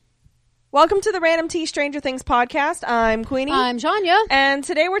Welcome to the Random Tea Stranger Things podcast. I'm Queenie. I'm Janya. And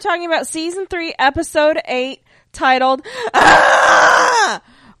today we're talking about Season 3, Episode 8, titled, Ah!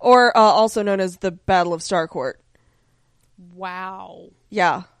 Or also known as the Battle of Starcourt. Wow.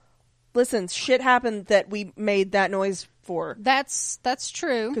 Yeah. Listen, shit happened that we made that noise for. That's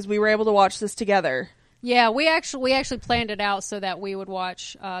true. Because we were able to watch this together. Yeah, we actually planned it out so that we would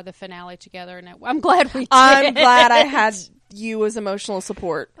watch the finale together, and I'm glad we did. I'm glad I had you as emotional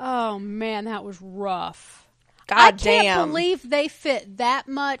support. Oh man, that was rough. God damn. I can't believe they fit that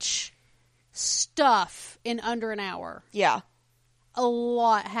much stuff in under an hour. Yeah. A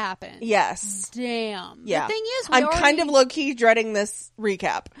lot happened. Yes. Damn. Yeah. The thing is, I'm kind of low-key dreading this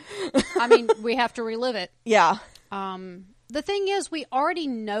recap. I mean, we have to relive it. Yeah. The thing is, we already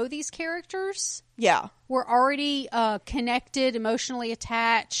know these characters. Yeah. We're already connected, emotionally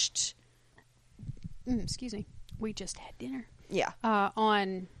attached. Excuse me. We just had dinner. Yeah.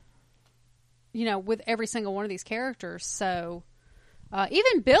 With every single one of these characters. So,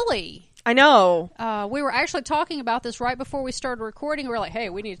 even Billy. I know. We were actually talking about this right before we started recording. We were like, hey,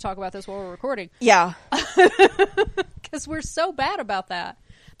 we need to talk about this while we're recording. Yeah. Because we're so bad about that.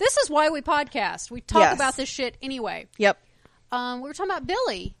 This is why we podcast. We talk about this shit anyway. Yep. We were talking about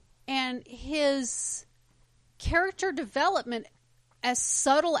Billy and his character development, as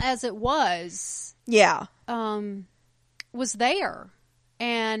subtle as it was. Yeah. Was there.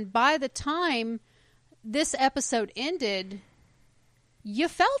 And by the time this episode ended, you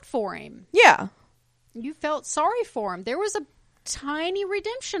felt for him. Yeah. You felt sorry for him. There was a tiny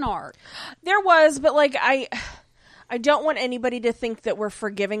redemption arc. There was, but like I don't want anybody to think that we're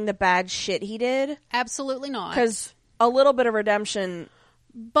forgiving the bad shit he did. Absolutely not. Because a little bit of redemption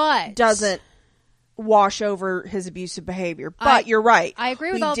doesn't wash over his abusive behavior. But you're right. I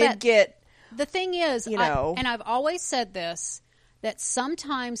agree with all that. The thing is, and I've always said this, that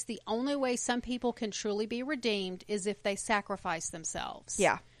sometimes the only way some people can truly be redeemed is if they sacrifice themselves.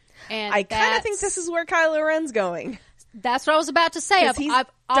 Yeah. And I kind of think this is where Kylo Ren's going. That's what I was about to say. He's I've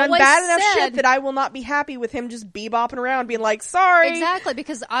done always bad enough said, shit that I will not be happy with him just bebopping around being like, sorry. Exactly,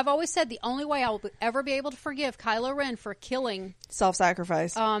 because I've always said the only way I will ever be able to forgive Kylo Ren for killing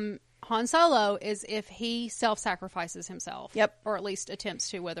self-sacrifice. Han Solo is if he self-sacrifices himself. Yep. Or at least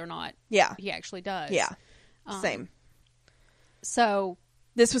attempts to, whether or not he actually does. Yeah. Same. So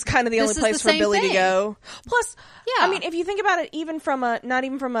this was kind of the only place for Billy to go. Plus, yeah. I mean, if you think about it, even from not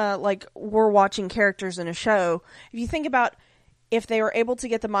even from a, like, we're watching characters in a show, if you think about if they were able to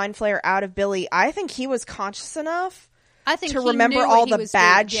get the Mind Flayer out of Billy, I think he was conscious enough to remember all the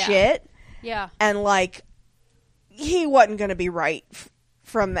bad shit. Yeah. And, like, he wasn't going to be right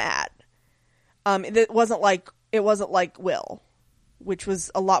from that. It wasn't like Will, which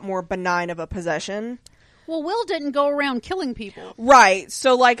was a lot more benign of a possession. Well, Will didn't go around killing people. Right.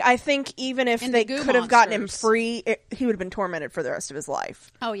 So, like, I think even if And they the goo could have gotten him monsters. free, he would have been tormented for the rest of his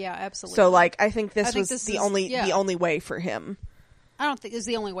life. Oh, yeah, absolutely. So, like, I think this was this the is- only way for him. I don't think it's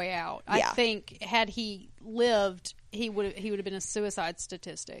the only way out. Yeah. I think had he lived, he would have been a suicide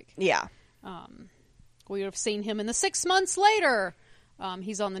statistic. Yeah. We would have seen him in the 6 months later.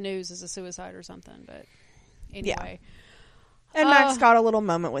 He's on the news as a suicide or something. But anyway, And Max got a little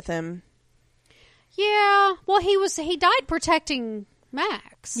moment with him. Yeah. Well, he died protecting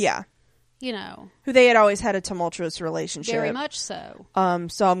Max. Yeah. You know, Who they had always had a tumultuous relationship. very much so.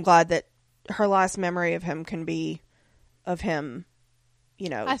 So I'm glad that her last memory of him can be of him,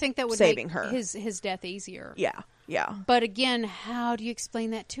 I think that would saving make her. his death easier. Yeah. Yeah. But again, how do you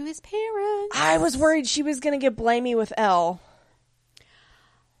explain that to his parents? I was worried she was going to get blamey with Elle.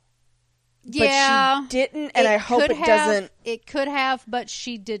 Yeah. But she didn't, and I hope it doesn't. It could have, but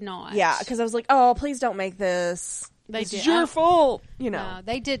she did not. Yeah, because I was like, oh, please don't make this. This is did. your fault. No,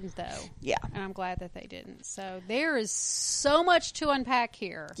 they didn't, though. Yeah. And I'm glad that they didn't. So there is so much to unpack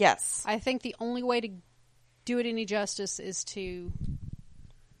here. Yes. I think the only way to do it any justice is to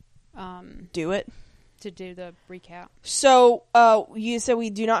do it. To do the recap. So, you said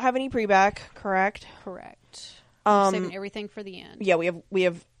we do not have any pre-back, correct? Correct. I'm saving everything for the end. Yeah, we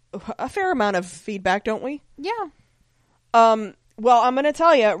have a fair amount of feedback, don't we? Yeah. Well, I'm going to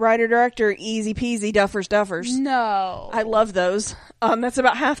tell you, writer-director, easy peasy, duffers. No. I love those. That's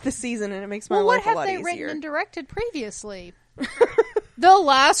about half the season, and it makes my life a lot what have they easier. written and directed previously? The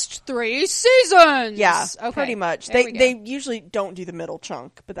last 3 seasons. Yeah, okay. pretty much. There we go. They usually don't do the middle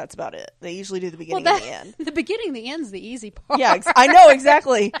chunk, but that's about it. They usually do the beginning and the end. The beginning, the end's the easy part. Yeah, I know,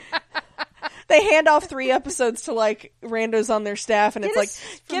 exactly. They hand off 3 episodes to, like, randos on their staff, and it's like,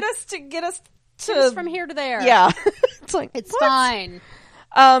 get us from here to there. Yeah. It's like, it's what? fine.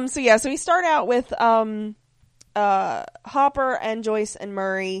 So we start out with Hopper and Joyce and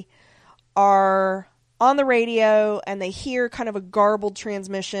Murray are on the radio and they hear kind of a garbled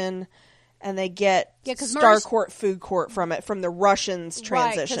transmission and they get Star Court Food Court from it, from the Russians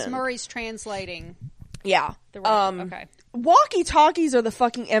transition. Right, because Murray's translating. Yeah. Okay. Walkie-talkies are the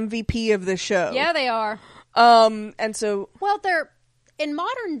fucking MVP of the show. Yeah, they are. And so... Well, in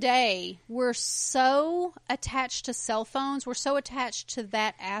modern day, we're so attached to cell phones. We're so attached to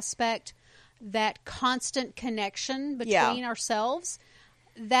that aspect, that constant connection between ourselves,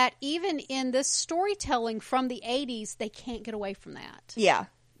 that even in this storytelling from the 80s, they can't get away from that. Yeah.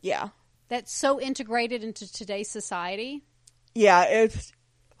 Yeah. That's so integrated into today's society. Yeah, it's...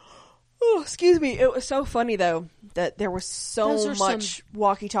 Oh, excuse me. It was so funny, though, that there was so much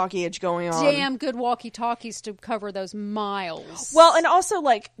walkie-talkie-age going on. Damn good walkie-talkies to cover those miles. Well, and also,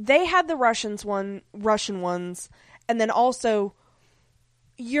 like, they had the Russian ones, and then also,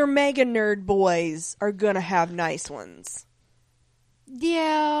 your mega nerd boys are gonna have nice ones.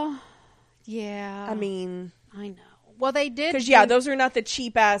 Yeah. Yeah. I mean... I know. Well, they did... Because, those are not the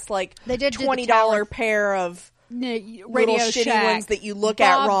cheap-ass, like, they did $20 pair of... Radio little shitty Shack ones that you look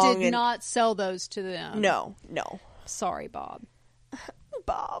at wrong. Bob did not sell those to them. No. Sorry, Bob.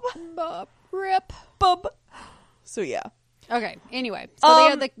 Bob. Rip. Bob. So, yeah. Okay, anyway.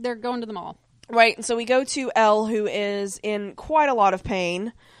 So they're going to the mall. Right, and so we go to Elle, who is in quite a lot of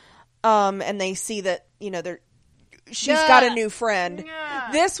pain. And they see that, she's got a new friend.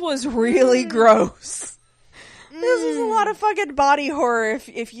 This was really gross. This is a lot of fucking body horror.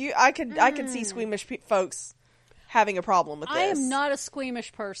 I could see squeamish folks having a problem with this. I am not a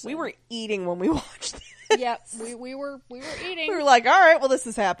squeamish person. We were eating when we watched this. Yep, we were eating. We were like, all right, well, this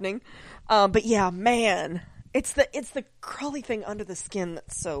is happening. But yeah, man, it's the crawly thing under the skin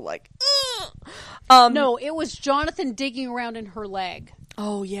that's so like. No, it was Jonathan digging around in her leg.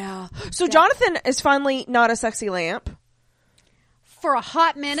 Oh yeah. So Jonathan is finally not a sexy lamp. For a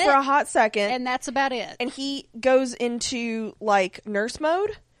hot minute. For a hot second. And that's about it. And he goes into like nurse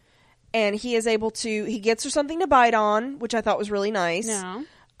mode. And he is able to, he gets her something to bite on, which I thought was really nice. No.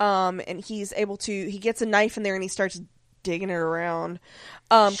 And he's able to, he gets a knife in there and he starts digging it around.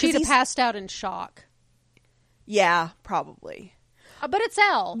 She'd have passed out in shock. Yeah, probably. But it's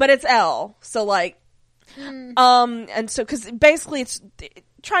Elle. So like, and so, cause basically it's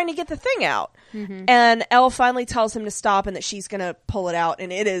trying to get the thing out. Mm-hmm. And Elle finally tells him to stop and that she's going to pull it out.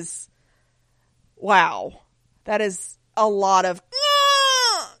 And it is, wow. That is a lot of,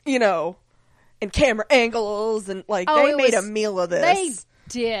 and camera angles and like they made a meal of this. They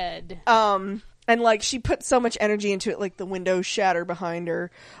did. And like she put so much energy into it, like the windows shatter behind her,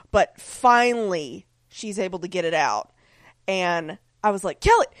 but finally she's able to get it out. And I was like,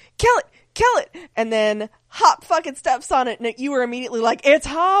 kill it. And then Hop fucking steps on it and you were immediately like, it's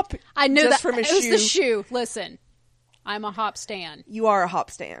Hop. I knew just that from his it was the shoe. Listen, I'm a Hop stan. You are a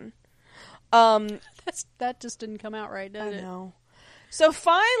Hop stan. That just didn't come out right, did it? I know. So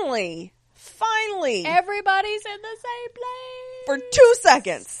finally, everybody's in the same place for 2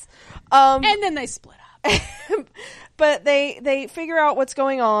 seconds, and then they split up. But they figure out what's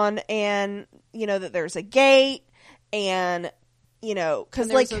going on, and that there's a gate, and because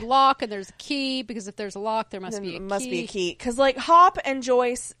there's a lock and there's a key, because if there's a lock, there must be a key. Because like Hop and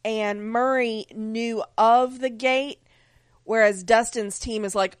Joyce and Murray knew of the gate, whereas Dustin's team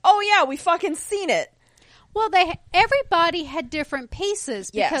is like, oh yeah, we fucking seen it. Well, everybody had different pieces,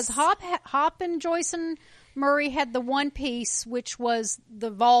 because Hop and Joyce and Murray had the one piece, which was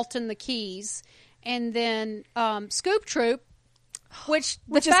the vault and the keys, and then Scoop Troop, which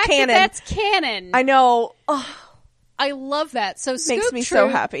is canon. That's canon. I know. I love that. So Scoop makes me Troop, so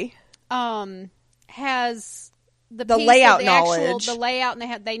happy. Has the layout knowledge, the layout,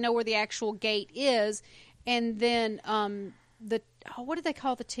 and they know where the actual gate is, and then what do they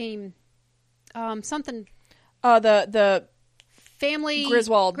call the team? Something. The family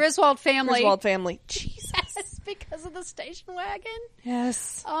Griswold family. Jesus, because of the station wagon.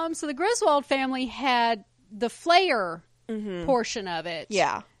 Yes. So the Griswold family had the Flair portion of it.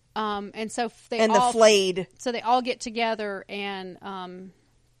 Yeah. And so the flayed. So they all get together and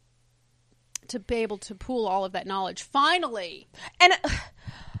to be able to pool all of that knowledge finally. And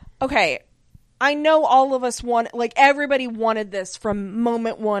okay. I know all of us everybody wanted this from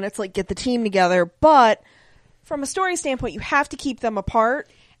moment one. It's like, get the team together. But from a story standpoint, you have to keep them apart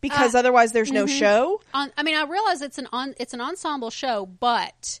because otherwise there's no show. I realize it's an ensemble show,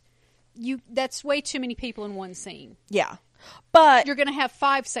 but that's way too many people in one scene. Yeah. But you're going to have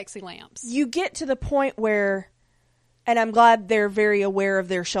 5 sexy lamps. You get to the point where, and I'm glad they're very aware of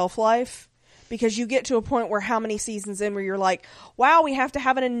their shelf life, because you get to a point where how many seasons in where you're like, wow, we have to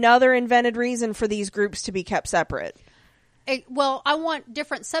have another invented reason for these groups to be kept separate. Well, I want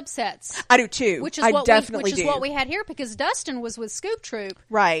different subsets. I do too. Which is what we had here, because Dustin was with Scoop Troop,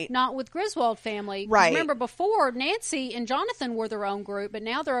 right? Not with Griswold family, right? Remember, before Nancy and Jonathan were their own group, but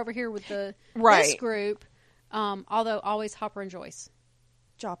now they're over here with this group. Although always Hopper and Joyce,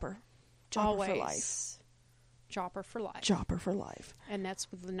 Jopper always. For life, Jopper for life, Jopper for life, and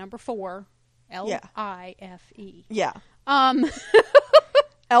that's with the number 4, L-I-F-E. Yeah.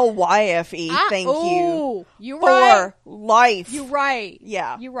 L-Y-F-E. Thank you. You're for right. Life. You're right.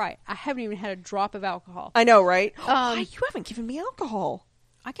 Yeah. You're right. I haven't even had a drop of alcohol. I know, right? Why, you haven't given me alcohol.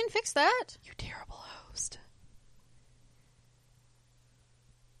 I can fix that. You terrible host.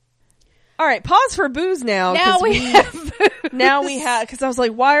 All right, pause for booze now. Now we have booze. Now we have, because I was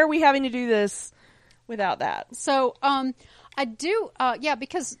like, why are we having to do this without that? So, I do,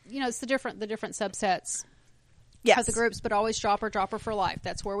 because, it's the different subsets. Yes. Of the groups, but always Jopper for life.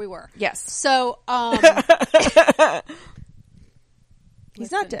 That's where we were. Yes. So,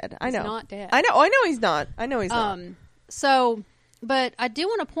 he's not dead. I know. He's not dead. I know he's not. I know he's not. So, but I do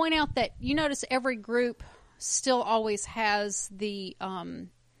want to point out that you notice every group still always has the, I don't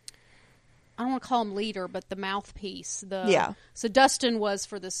want to call him leader, but the mouthpiece. So Dustin was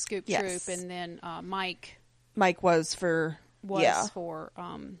for the Scoop Troop, and then Mike was for,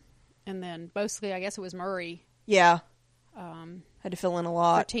 and then mostly I guess it was Murray. Yeah. Had to fill in a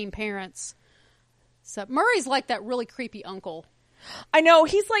lot. For Team Parents. So Murray's like that really creepy uncle. I know.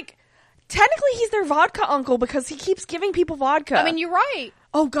 He's like, technically he's their vodka uncle because he keeps giving people vodka. I mean, you're right.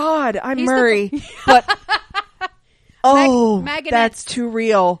 Oh God, he's Murray. But, that's too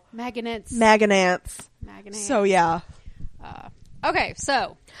real. Maganance. So yeah. Okay,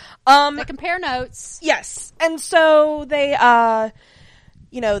 so. They compare notes. Yes. And so they,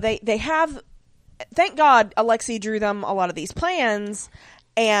 they have, thank God Alexi drew them a lot of these plans,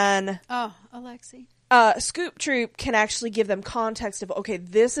 and Alexi. Scoop Troop can actually give them context of, okay,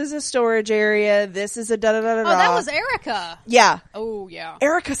 this is a storage area, this is a da-da-da-da-da. Oh, that was Erica. Yeah. Oh, yeah.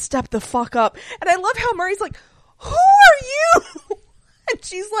 Erica stepped the fuck up. And I love how Murray's like, who are you? And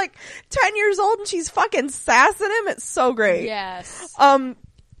she's like 10 years old and she's fucking sassing him. It's so great. Yes.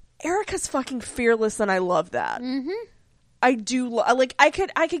 Erica's fucking fearless, and I love that. Mm-hmm. I do I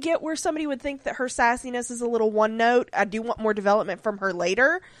could get where somebody would think that her sassiness is a little one note. I do want more development from her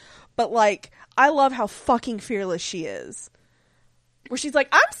later, but like I love how fucking fearless she is. Where she's like,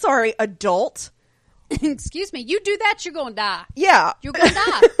 "I'm sorry, adult. Excuse me. You do that, you're gonna die. Yeah, you're gonna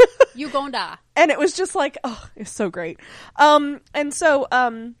die. You're gonna die." And it was just like, oh, it's so great. And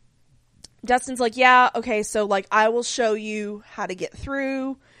so Dustin's like, "Yeah, okay, so like I will show you how to get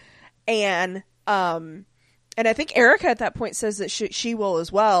through," and I think Erica at that point says that she will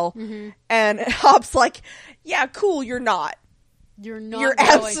as well. Mm-hmm. And Hop's like, yeah, cool, you're not. You're not You're going.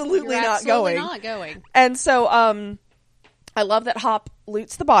 absolutely You're not absolutely going. not going. And so I love that Hop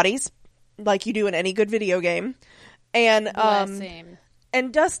loots the bodies like you do in any good video game. And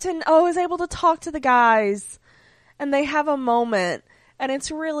and Dustin is able to talk to the guys, and they have a moment, and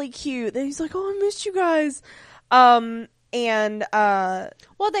it's really cute. He's like, "Oh, I missed you guys." Well,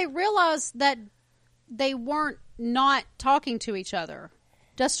 they realized that they weren't not talking to each other.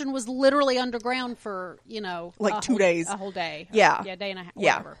 Dustin was literally underground for, like 2 days. A whole day. Yeah. Day and a half.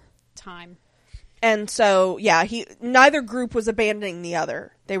 Whatever. Time. And so, neither group was abandoning the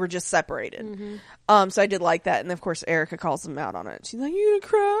other. They were just separated. Mm-hmm. So I did like that. And of course, Erica calls them out on it. She's like, "You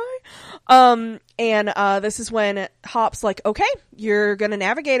gonna cry?" This is when Hop's like, "Okay, you're gonna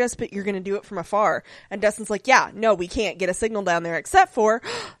navigate us, but you're gonna do it from afar." And Dustin's like, "Yeah, no, we can't get a signal down there except for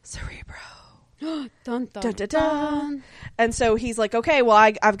Cerebro." Dun, dun, dun, dun, dun. And so he's like, "Okay, well,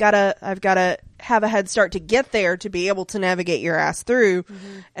 I've got to have a head start to get there to be able to navigate your ass through."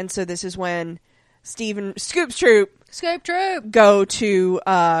 Mm-hmm. And so this is when Scoop Troop go to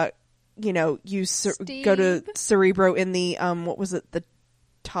go to Cerebro in the what was it, the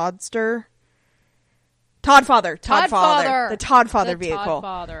Toddfather the Toddfather vehicle.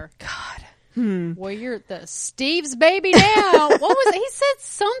 Toddfather. God. Well, you're the Steve's baby now. What was it? He said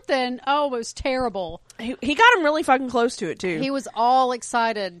something. Oh, it was terrible. He got him really fucking close to it too. He was all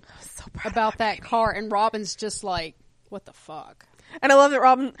excited about that car, and Robin's just like, "What the fuck?" And I love that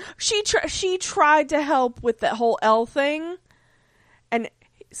Robin. She tried to help with that whole L thing, and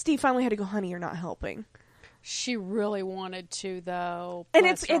Steve finally had to go, "Honey, you're not helping." She really wanted to, though. And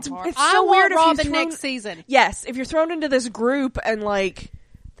it's so weird. Robin next season. Yes, if you're thrown into this group and like.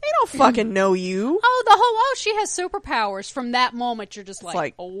 They don't fucking know you. She has superpowers. From that moment, you're just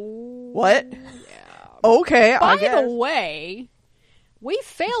like, oh. What? Yeah. Okay, By the way, we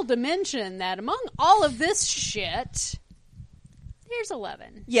failed to mention that among all of this shit, Here's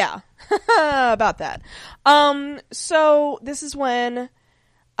 11. Yeah. About that. So this is when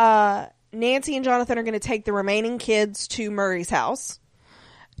Nancy and Jonathan are going to take the remaining kids to Murray's house.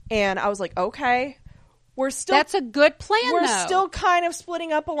 And I was like, okay. That's a good plan, We're still kind of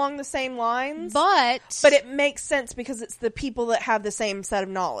splitting up along the same lines. But it makes sense because it's the people that have the same set of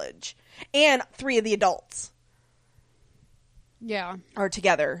knowledge. And 3 of the adults. Yeah. Are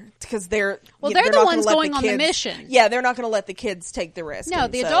together. Because they're the ones going on the mission. Yeah, they're not going to let the kids take the risk. No,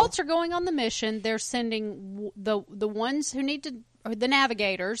 the adults are going on the mission. They're sending the ones who need to, or the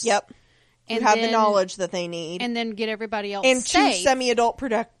navigators. Yep. And have the knowledge that they need. And then get everybody else and safe. 2 semi-adult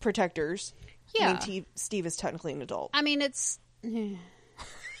protectors. Yeah. I mean, Steve is technically an adult. I mean, it's...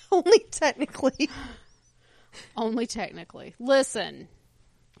 Only technically. Only technically. Listen,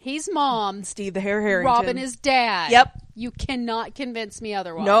 he's mom. Steve the Hare Harrington. Robin is dad. Yep. You cannot convince me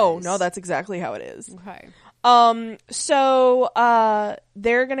otherwise. No, that's exactly how it is. Okay. So,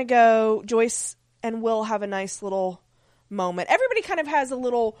 they're gonna go, Joyce and Will have a nice little moment. Everybody kind of has a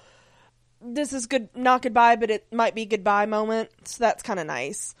little, this is good, not goodbye, but it might be goodbye moment. So that's kind of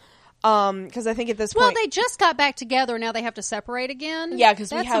nice. Because I think at this point... Well, they just got back together, now they have to separate again. Yeah,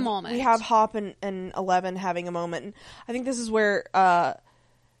 because we moment. have Hop and 11 having a moment. And I think this is where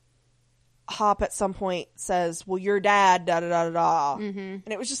Hop at some point says, well, your dad, da-da-da-da-da. Mm-hmm. And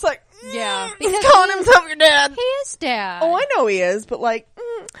it was just like, yeah. Because calling himself your dad. He is dad. Oh, I know he is, but like...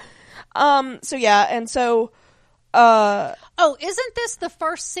 So yeah, and so... oh, isn't this the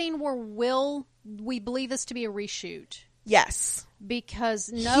first scene where we believe this to be a reshoot? Yes.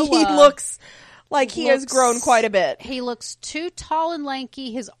 Because Noah... He looks like he has grown quite a bit. He looks too tall and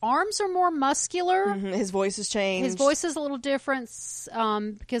lanky. His arms are more muscular. Mm-hmm. His voice has changed. His voice is a little different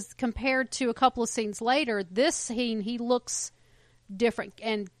because compared to a couple of scenes later, this scene, he looks different.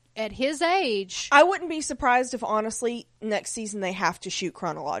 And at his age... I wouldn't be surprised if, honestly, next season they have to shoot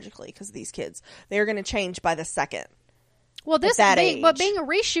chronologically because of these kids. They're going to change by the second. Well, being a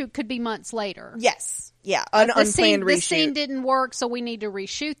reshoot could be months later. Yes. Yeah, unplanned reshoot. This scene didn't work, so we need to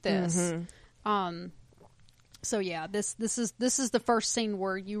reshoot this. Mm-hmm. So yeah, this is the first scene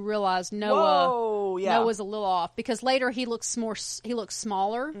where you realize Noah's a little off because later he looks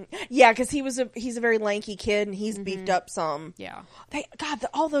smaller. Yeah, because he's a very lanky kid and he's beefed up some. Yeah.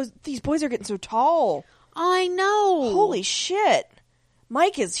 These boys are getting so tall. I know. Holy shit.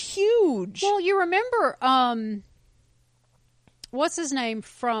 Mike is huge. Well, you remember what's his name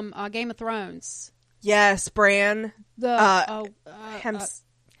from Game of Thrones? Yes, Bran.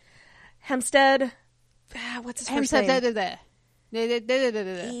 Hempstead. What's his first name?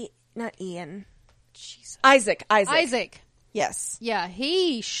 Not Ian. Jesus. Isaac. Yes. Yeah,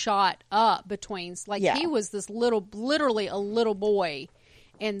 he shot up between, he was this literally a little boy.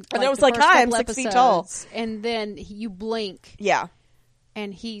 And it was like, hi, I'm 6 feet tall. And then you blink. Yeah.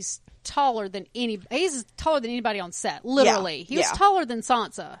 And he's taller than anybody on set. Literally. Yeah. He was taller than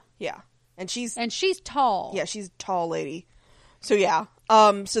Sansa. Yeah. And she's tall. Yeah, she's a tall lady. So yeah.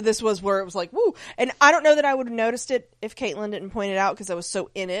 So this was where it was like, woo. And I don't know that I would have noticed it if Caitlin didn't point it out because I was so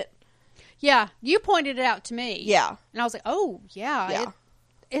in it. Yeah, you pointed it out to me. Yeah. And I was like, oh, yeah.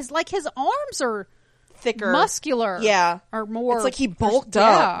 It's like his arms are thicker. Muscular. Yeah. Or more. It's like he bulked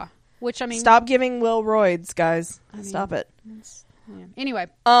up. Yeah. Which, I mean. Stop giving Will roids, guys. Stop it. Yeah. Anyway.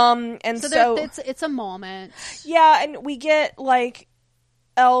 And so it's a moment. Yeah, and we get, like,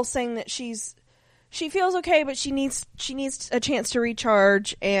 Elle saying that she feels okay, but she needs a chance to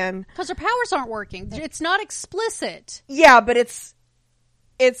recharge, and because her powers aren't working. It's not explicit. Yeah, but it's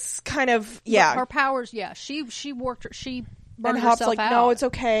kind of her powers. Yeah, she burned and herself Hop's like, out. no, it's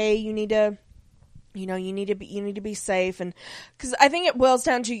okay. You need to be safe, and because I think it boils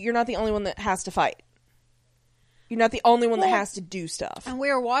down to you're not the only one that has to fight. You're not the only one that has to do stuff. And we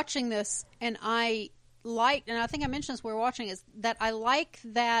were watching this, and I think I mentioned this. We were watching is that I like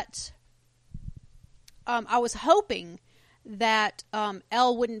that. I was hoping that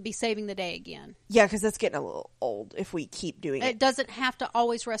Elle wouldn't be saving the day again. Yeah, because that's getting a little old if we keep doing it. It doesn't have to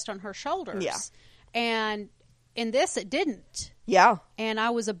always rest on her shoulders. Yeah. And in this, it didn't. Yeah. And I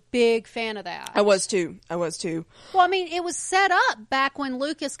was a big fan of that. I was too. Well, I mean, it was set up back when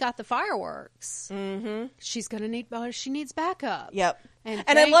Lucas got the fireworks. Mm-hmm. She needs backup. Yep. And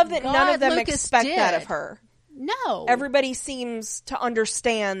I love that none of them Lucas expect that of her. No. Everybody seems to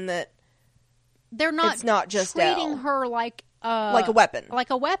understand that they're not. It's not just treating Elle. her like a weapon. Like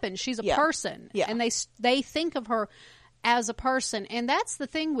a weapon. She's a person. Yeah. And they think of her as a person. And that's the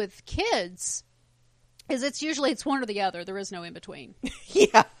thing with kids. Is it's one or the other. There is no in between.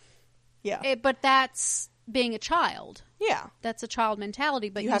 Yeah. Yeah. But that's being a child. Yeah. That's a child mentality.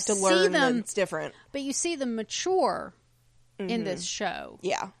 But you have to learn that it's different. But you see them mature in this show.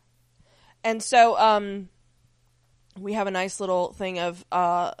 Yeah. And so, we have a nice little thing of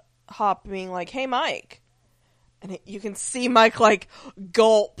Hop being like, "Hey, Mike," and you can see Mike like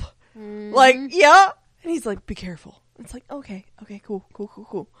gulp, like, "Yeah," and he's like, "Be careful." It's like, okay,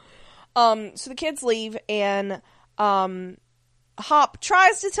 cool. So the kids leave, and Hop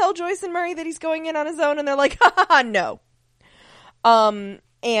tries to tell Joyce and Murray that he's going in on his own, and they're like, "Ha, no."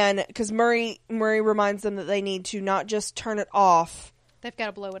 And because Murray reminds them that they need to not just turn it off, they've got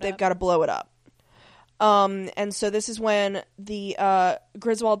to blow it up. They've got to blow it up. And so this is when the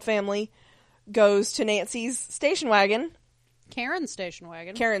Griswold family goes to Nancy's station wagon. Karen's station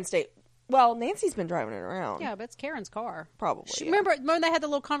wagon. Well, Nancy's been driving it around. Yeah, but it's Karen's car. Probably. Remember when they had the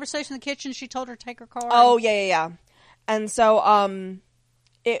little conversation in the kitchen? She told her to take her car. Oh, yeah. And so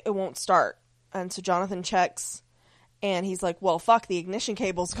it won't start. And so Jonathan checks, and he's like, well, fuck, the ignition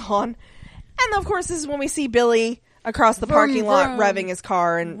cable's gone. And of course, this is when we see Billy across the parking lot revving his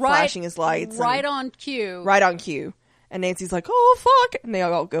car and flashing his lights. Right on cue. Right on cue. And Nancy's like, oh, fuck. And they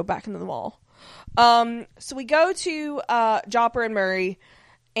all go back into the mall. So we go to Jopper and Murray,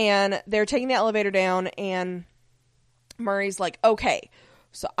 and they're taking the elevator down, and Murray's like, okay,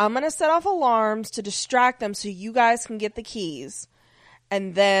 so I'm going to set off alarms to distract them so you guys can get the keys,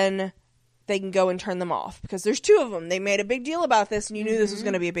 and then they can go and turn them off. Because there's two of them. They made a big deal about this, and you knew this was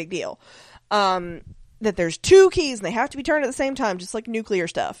going to be a big deal. That there's two keys, and they have to be turned at the same time, just like nuclear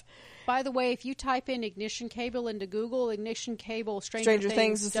stuff. By the way, if you type in ignition cable into Google, ignition cable Stranger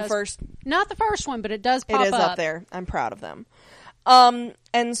Things is the first. Not the first one, but it does pop up. It is up there. I'm proud of them.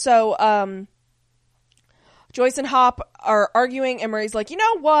 And so Joyce and Hop are arguing, and Murray's like, you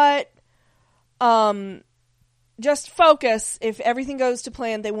know what? Just focus. If everything goes to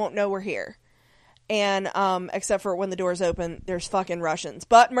plan, they won't know we're here. And except for when the doors open, there's fucking Russians.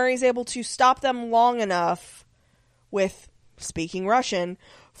 But Murray's able to stop them long enough with speaking Russian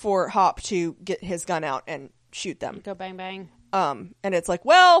for Hop to get his gun out and shoot them. Go bang bang. And it's like,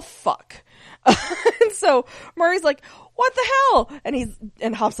 well, fuck. And so Murray's like, what the hell?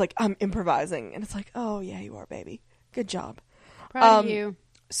 And Hop's like, I'm improvising. And it's like, oh yeah, you are, baby. Good job. Proud of you.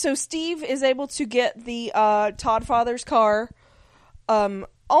 So Steve is able to get the Todd father's car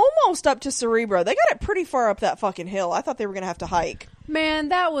almost up to Cerebro. They got it pretty far up that fucking hill. I thought they were going to have to hike. Man,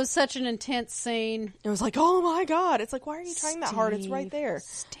 that was such an intense scene. It was like, oh my God. It's like, why are you trying that hard? It's right there.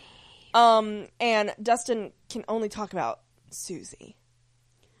 Steve. And Dustin can only talk about Susie.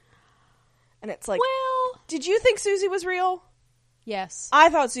 And it's like, well, did you think Susie was real? Yes. I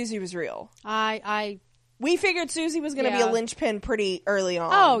thought Susie was real. We figured Susie was going to be a linchpin pretty early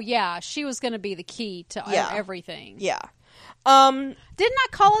on. Oh, yeah. She was going to be the key to everything. Yeah. Didn't I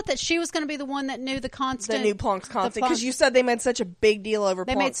call it that she was going to be the one that knew the constant? That knew Planck's constant. Because you said they made such a big deal over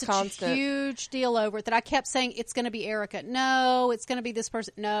Planck's constant. They made such a huge deal over it that I kept saying, it's going to be Erica. No, it's going to be this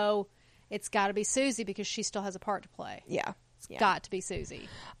person. No, it's got to be Susie because she still has a part to play. Yeah. It's got to be Susie.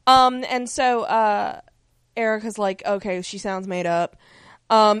 And so Erica's like, okay, she sounds made up.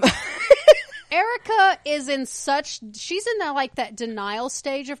 Erica is she's in that denial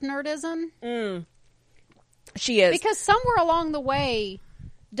stage of nerdism. She is. Because somewhere along the way,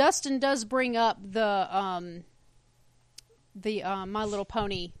 Dustin does bring up the My Little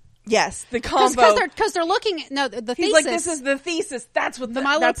Pony. Yes, the combo. Because they're looking at, the He's thesis. like, this is the thesis. That's what the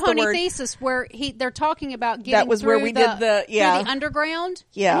My Little Pony thesis, where they're talking about getting that was where we did the underground.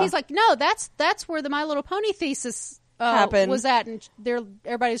 Yeah. And he's like, no, that's where the My Little Pony thesis happened. Was at, and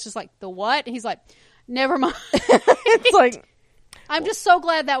everybody's just like, the what? And he's like, never mind. It's like, I'm just so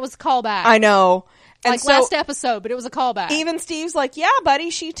glad that was a callback. I know. And like last episode, but it was a callback. Even Steve's like, yeah,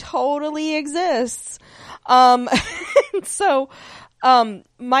 buddy, she totally exists. So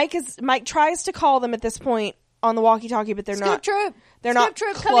Mike tries to call them at this point on the walkie-talkie, but they're not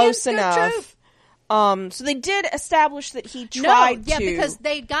close enough. So they did establish that he tried to. Because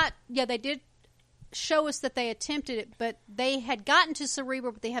they did show us that they attempted it, but they had gotten to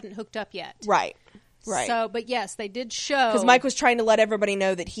Cerebro, but they haven't hooked up yet. Right. So, but yes, they did show. Because Mike was trying to let everybody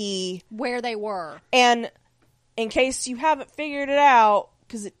know that where they were. And in case you haven't figured it out,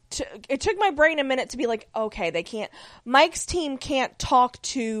 because it took my brain a minute to be like, okay, they can't. Mike's team can't talk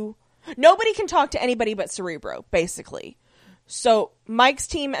to. Nobody can talk to anybody but Cerebro, basically. So Mike's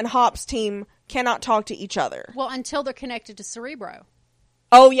team and Hop's team cannot talk to each other. Well, until they're connected to Cerebro.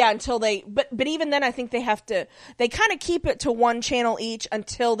 Oh yeah, until they, but even then I think they have to, they kind of keep it to one channel each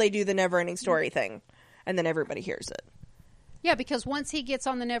until they do the Neverending Story thing. And then everybody hears it. Yeah, because once he gets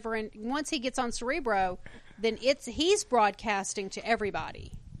on once he gets on Cerebro, then he's broadcasting to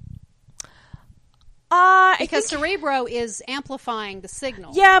everybody. Because Cerebro is amplifying the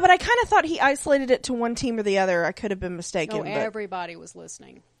signal. Yeah, but I kind of thought he isolated it to one team or the other. I could have been mistaken. No, everybody was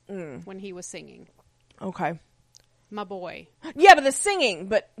listening when he was singing. Okay. My boy. Yeah, but the singing,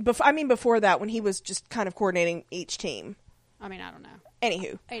 before that, when he was just kind of coordinating each team. I mean, I don't know.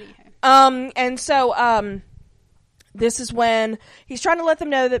 Anywho. And so, this is when he's trying to let them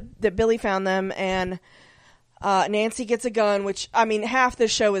know that Billy found them, and Nancy gets a gun, which, I mean, half the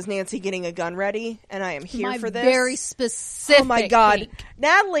show is Nancy getting a gun ready, and I am here for this. Very specific. Oh my God. Week.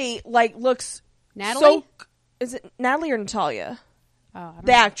 Natalie, looks Natalie? Is it Natalie or Natalia? Oh, I don't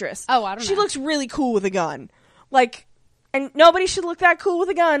the know. Actress. Oh, I don't know. She looks really cool with a gun. And nobody should look that cool with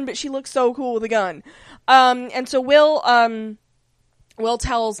a gun, but she looks so cool with a gun. And so Will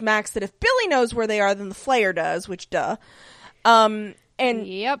tells Max that if Billy knows where they are, then the Flayer does, which duh. And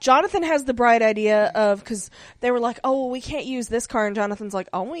Jonathan has the bright idea of, because they were like, oh, well, we can't use this car. And Jonathan's like,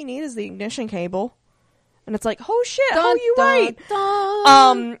 all we need is the ignition cable. And it's like, oh, shit. You're right.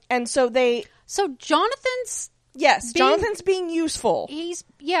 Dun. And so So Jonathan's... Yes, Jonathan's being useful. We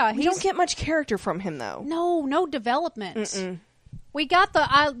don't get much character from him, though. No development. Mm-mm. We got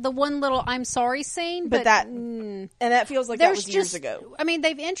the one little I'm sorry scene, but and that feels like that was years ago. I mean,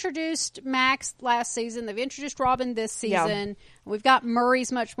 they've introduced Max last season. They've introduced Robin this season. Yeah. We've got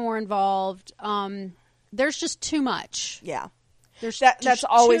Murray's much more involved. There's just too much. Yeah. That's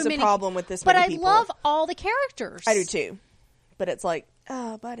always a problem with this many people. But I love all the characters. I do too. But it's like,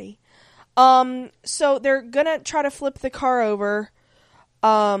 oh, buddy. So they're gonna try to flip the car over,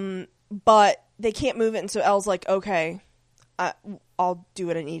 but they can't move it, and so Elle's like, okay, I'll do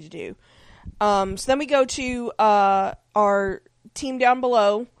what I need to do. So then we go to our team down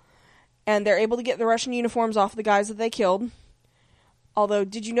below, and they're able to get the Russian uniforms off the guys that they killed. Although,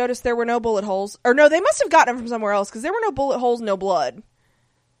 did you notice there were no bullet holes? Or no, they must have gotten them from somewhere else, because there were no bullet holes, no blood.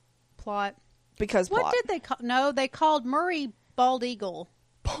 Plot. Because plot. What did they call... No, they called Murray Bald Eagle.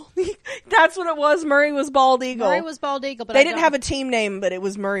 That's what it was. Murray was Bald Eagle. Murray was Bald Eagle, but they didn't have a team name, but it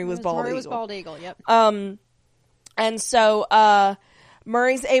was Murray was Bald Eagle. Murray was Bald Eagle, yep. And so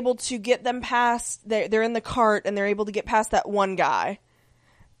Murray's able to get them past. They're in the cart, and they're able to get past that one guy.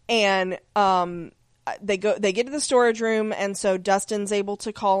 And they get to the storage room, and so Dustin's able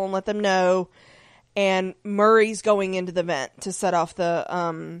to call and let them know. And Murray's going into the vent to set off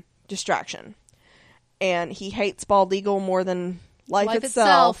the distraction. And he hates Bald Eagle more than life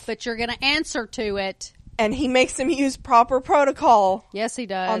itself. But you're going to answer to it. And he makes him use proper protocol. Yes, he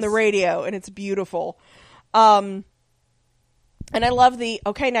does. On the radio, and it's beautiful. And I love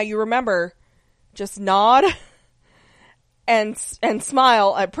okay, now you remember, just nod and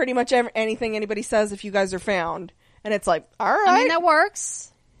smile at pretty much anything anybody says if you guys are found. And it's like, all right. I mean, that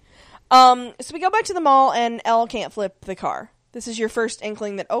works. So we go back to the mall, and Elle can't flip the car. This is your first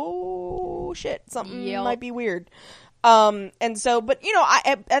inkling that, oh, shit, something might be weird. And so, but,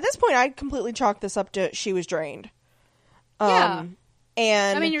 at this point, I completely chalked this up to she was drained. Yeah.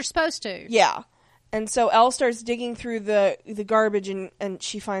 And I mean, you're supposed to. Yeah. And so Elle starts digging through the garbage, and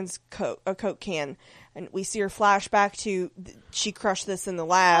she finds a Coke can. And we see her flashback to she crushed this in the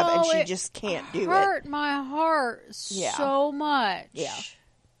lab, and she just can't do it. It hurt my heart so much. Yeah.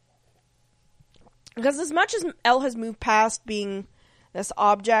 Because as much as Elle has moved past being this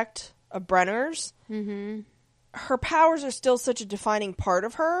object of Brenner's, her powers are still such a defining part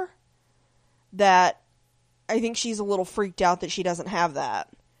of her that I think she's a little freaked out that she doesn't have that.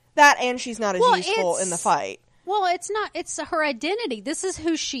 That, and she's not as useful in the fight. Well, it's not. It's her identity. This is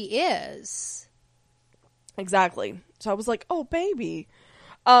who she is. Exactly. So I was like, oh, baby.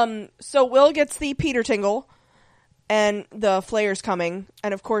 So Will gets the Peter Tingle, and the Flayer's coming.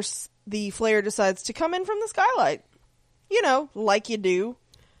 And, of course, the Flayer decides to come in from the skylight. Like you do.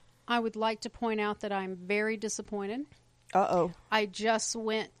 I would like to point out that I'm very disappointed. Uh-oh. I just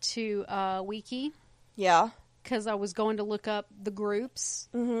went to Wiki. Yeah. Because I was going to look up the groups.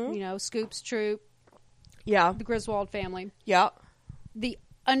 Mm-hmm. Scoops Troop. Yeah. The Griswold family. Yeah. The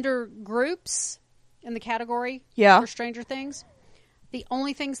under groups in the category for Stranger Things. The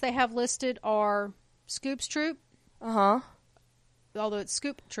only things they have listed are Scoops Troop. Uh-huh. Although it's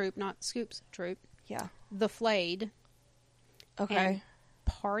Scoop Troop, not Scoops Troop. Yeah. The Flayed. Okay. And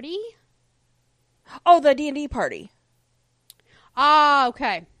Party? Oh, the D&D party. Ah,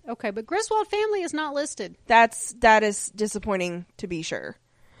 okay. Okay, but Griswold family is not listed. That is disappointing, to be sure.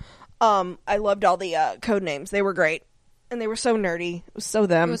 I loved all the code names. They were great. And they were so nerdy. It was so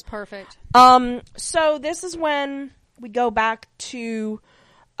them. It was perfect. So this is when we go back to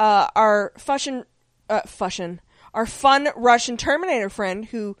our fun Russian Terminator friend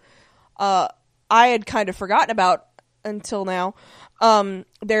who I had kind of forgotten about until now.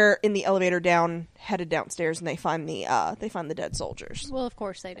 They're in the elevator headed downstairs, and they find the dead soldiers. Well, of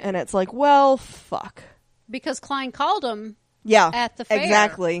course they do. And it's like, well, fuck. Because Klein called them. Yeah. At the fair.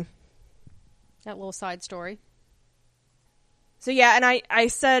 Exactly. That little side story. So yeah, and I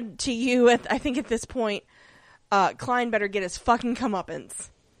said to you, I think at this point, Klein better get his fucking comeuppance.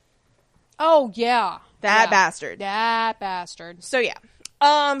 Oh, yeah. That bastard. That bastard. So yeah.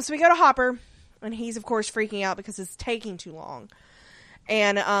 So we go to Hopper, and he's of course freaking out because it's taking too long.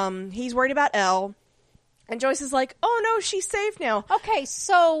 And he's worried about Elle. And Joyce is like, oh no, she's safe now. Okay,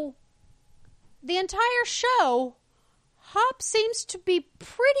 so the entire show, Hop seems to be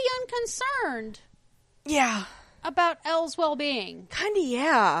pretty unconcerned. Yeah. About Elle's well-being. Kinda,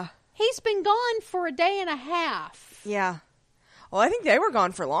 yeah. He's been gone for a day and a half. Yeah. Well, I think they were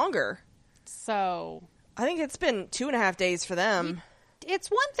gone for longer. So. I think it's been 2.5 days for them. It's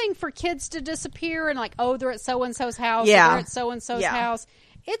one thing for kids to disappear and like, oh, they're at so-and-so's house. Yeah. Or they're at so-and-so's house.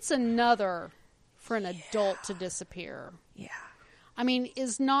 It's another for an adult to disappear. Yeah. I mean,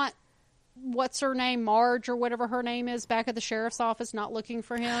 is not, what's her name, Marge or whatever her name is, back at the sheriff's office not looking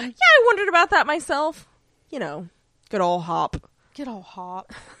for him? Yeah, I wondered about that myself. You know, good old Hop. Good old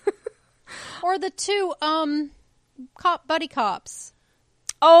Hop. Or the two buddy cops.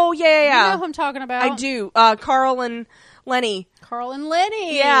 Oh, yeah. You know who I'm talking about? I do. Carl and Lenny. Carl and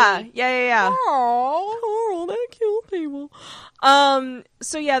Lenny. Yeah. Carl, they kill people.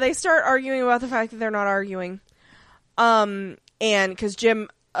 So yeah, they start arguing about the fact that they're not arguing. And because Jim,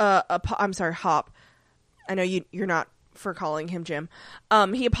 I'm sorry, Hop. I know you're not for calling him Jim.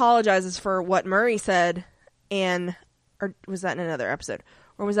 He apologizes for what Murray said, or was that in another episode?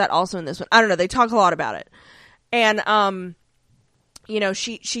 Or was that also in this one? I don't know. They talk a lot about it. And, you know,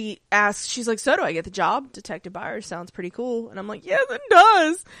 she asks, she's like, so do I get the job? Detective Byers sounds pretty cool. And I'm like, yes, it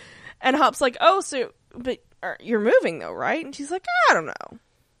does. And Hop's like, oh, so, but you're moving though, right? And she's like, I don't know.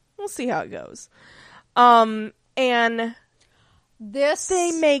 We'll see how it goes. And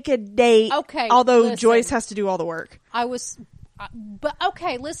they make a date. Okay. Although listen, Joyce has to do all the work. But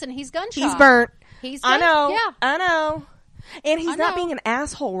okay, listen, he's gunshot. He's burnt. I know. Yeah. I know. And he's not being an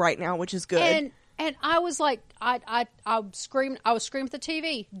asshole right now, which is good. And I was like, I screamed at the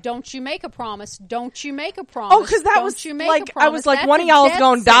TV. Don't you make a promise. Don't you make a promise. Oh, because that was like, I was like, that's one of y'all is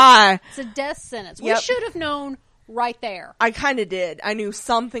going to die. It's a death sentence. Yep. We should have known right there. I kind of did. I knew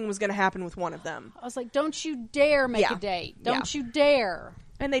something was going to happen with one of them. I was like, don't you dare make a date. Don't you dare.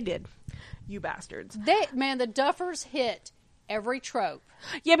 And they did. You bastards. The Duffers hit every trope.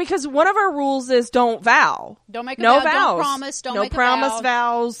 Yeah, because one of our rules is don't vow. Don't make a vow. Vows. Don't promise. Don't make a vow. No promise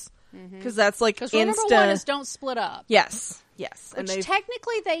vows. Because that's like instant. Number one is don't split up. Yes. Which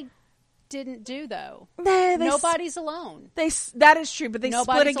technically they didn't do though. Nobody's alone. That is true, but they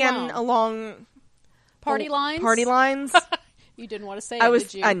split again along party lines. Party lines. You didn't want to say it,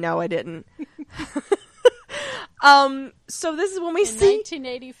 did you? I know I didn't. So this is when we in see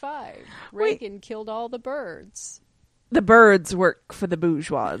 1985. Reagan killed all the birds. The birds work for the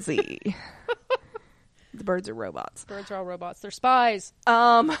bourgeoisie. The birds are robots. Birds are all robots. They're spies.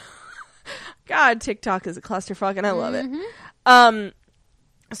 God, TikTok is a clusterfuck, and I love it.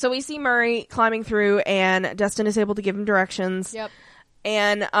 So we see Murray climbing through, and Destin is able to give him directions. Yep.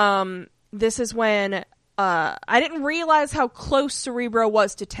 And this is when I didn't realize how close Cerebro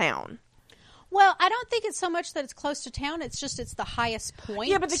was to town. Well, I don't think it's so much that it's close to town. It's just it's the highest point.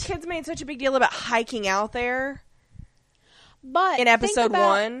 Yeah, but the kids made such a big deal about hiking out there. But in episode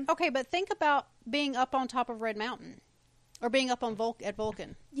 1. Okay, but think about being up on top of Red Mountain. Or being up on at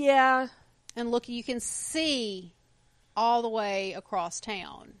Vulcan. Yeah. And look, you can see all the way across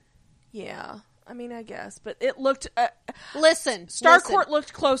town. Yeah. I mean, I guess. But it looked... listen. Starcourt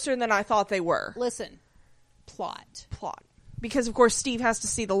looked closer than I thought they were. Listen. Plot. Because, of course, Steve has to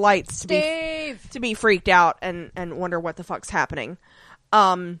see the lights to be freaked out and wonder what the fuck's happening.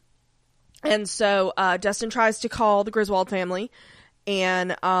 And so Dustin tries to call the Griswold family,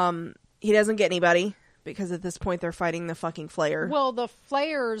 and he doesn't get anybody because at this point they're fighting the fucking Flayer. Well, the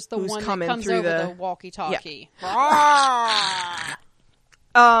Flayer's the one that comes over the walkie-talkie. Yeah.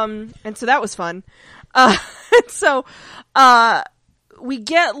 And so that was fun. So we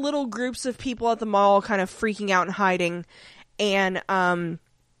get little groups of people at the mall kind of freaking out and hiding, and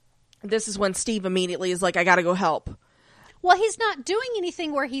this is when Steve immediately is like, I gotta go help. Well, he's not doing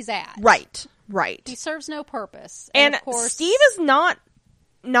anything where he's at. Right. He serves no purpose. And of course, Steve is not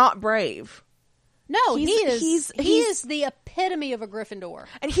brave. No, he is the epitome of a Gryffindor.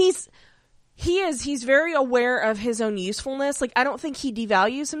 And he's very aware of his own usefulness. Like, I don't think he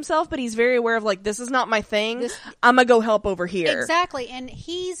devalues himself, but he's very aware of, like, this is not my thing. I'm gonna go help over here. Exactly. And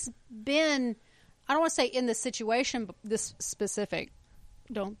he's been, I don't want to say in this situation, but this specific,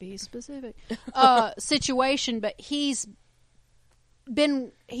 don't be specific, situation, but he's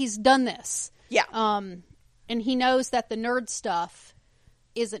done this. Yeah. And he knows that the nerd stuff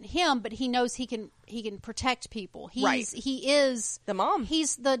isn't him, but he knows he can protect people. Right. He is the mom.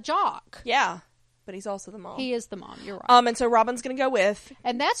 He's the jock. Yeah. But he's also the mom. He is the mom. You're right. And so Robin's going to go with.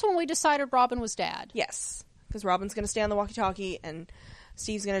 And that's when we decided Robin was dad. Yes. Because Robin's going to stay on the walkie-talkie and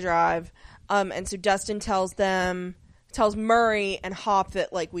Steve's going to drive. And so Dustin tells Murray and Hop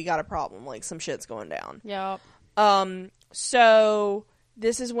that, like, we got a problem. Like, some shit's going down. Yep. So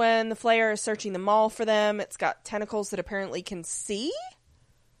this is when the Flayer is searching the mall for them. It's got tentacles that apparently can see.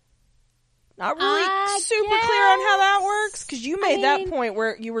 Not really super clear on how that works, because you made that point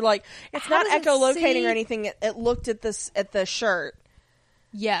where you were like, it's not echolocating or anything. It looked at the shirt.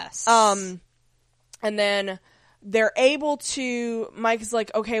 Yes. And then they're able to. Mike is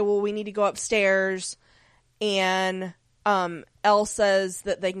like, okay, well, we need to go upstairs, and Elle says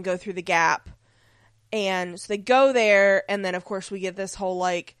that they can go through the gap, and so they go there, and then of course we get this whole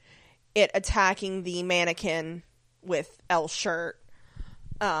like it attacking the mannequin with Elle's shirt.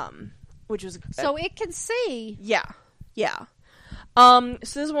 Which was so it can see. Yeah. So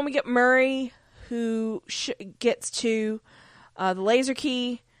this is when we get Murray, who gets to the laser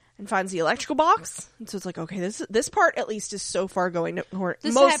key and finds the electrical box. And so it's like, okay, this part at least is so far going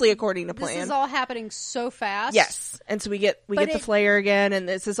mostly according to plan. This is all happening so fast. Yes, and so we get the flare again, and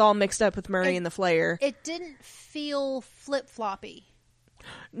this is all mixed up with Murray and the flare. It didn't feel flip floppy.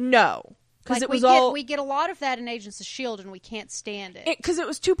 No. Because we get a lot of that in Agents of S.H.I.E.L.D. and we can't stand it. Because it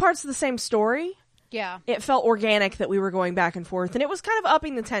was two parts of the same story. Yeah. It felt organic that we were going back and forth, and it was kind of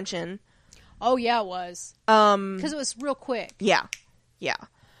upping the tension. Oh, yeah, it was. Because it was real quick. Yeah.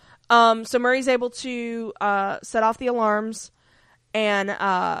 So Murray's able to set off the alarms, and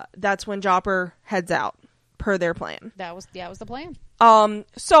that's when Jopper heads out, per their plan. That was the plan.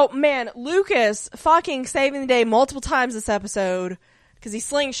 So, man, Lucas fucking saving the day multiple times this episode, because he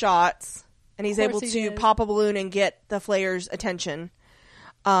slingshots. And he's able to pop a balloon and get the Flayer's attention,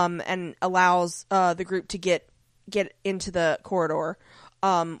 and allows the group to get into the corridor,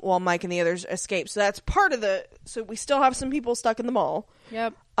 while Mike and the others escape. So that's part of so we still have some people stuck in the mall.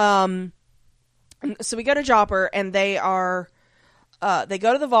 Yep. So we go to Jopper, and they go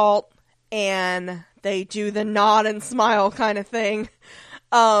to the vault, and they do the nod and smile kind of thing.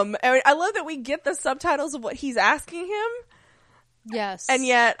 I love that we get the subtitles of what he's asking him. Yes. And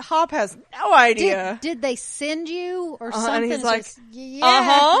yet Hop has no idea. Did they send you or something? And he's like,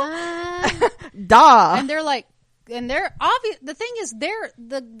 yeah. Duh. And they're like, and they're obvious. The thing is,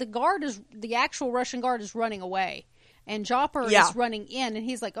 the guard is, the actual Russian guard is running away. And Jopper is running in, and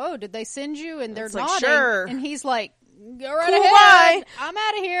he's like, oh, did they send you? And they're nodding. Like, sure. And he's like, go right cool, ahead. Bye. I'm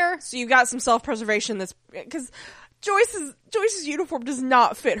out of here. So you got some self-preservation because Joyce's uniform does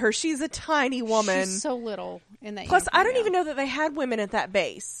not fit her. She's a tiny woman. She's so little in that Plus, uniform, I don't even know that they had women at that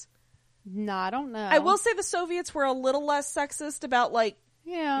base. No, I don't know. I will say the Soviets were a little less sexist about, like,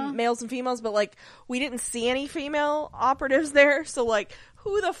 males and females, but, like, we didn't see any female operatives there, so, like,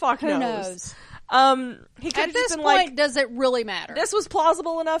 who the fuck knows? Who knows? He could at have this just been point, like, does it really matter? This was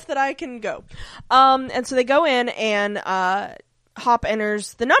plausible enough that I can go. And so they go in, and Hop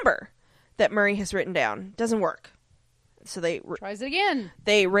enters the number that Murray has written down. Doesn't work. So they tries it again.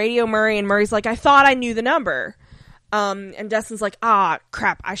 They radio Murray, and Murray's like, I thought I knew the number. And Dustin's like,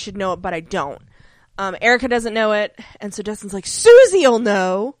 crap, I should know it, but I don't. Erica doesn't know it, and so Dustin's like, Susie'll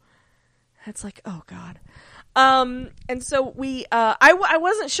know. It's like, oh god. And so I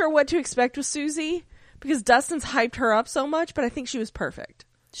wasn't sure what to expect with Susie, because Dustin's hyped her up so much, but I think she was perfect.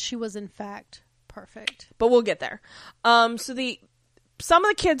 She was, in fact, perfect. But we'll get there. So some of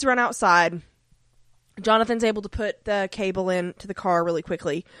the kids run outside. Jonathan's able to put the cable into the car really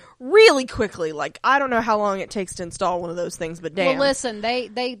quickly. Like, I don't know how long it takes to install one of those things, but damn. Well, listen,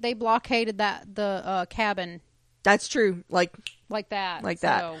 they blockaded the cabin. That's true. Like that.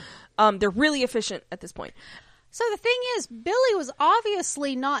 They're really efficient at this point. So the thing is, Billy was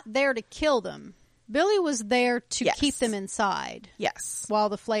obviously not there to kill them. Billy was there to keep them inside. Yes. While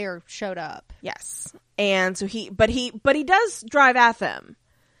the Flayer showed up. Yes. And so he does drive at them.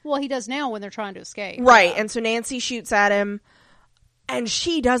 Well, he does now when they're trying to escape. Right. And so Nancy shoots at him, and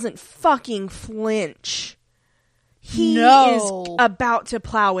she doesn't fucking flinch. He is about to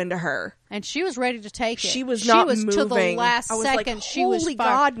plow into her. And she was ready to take it. She was not moving. To the last I was second. Like, she was holy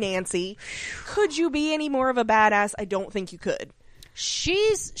God, Nancy. Could you be any more of a badass? I don't think you could.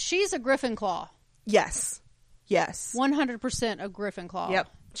 She's a Griffin Claw. Yes. 100% a Griffin Claw. Yep.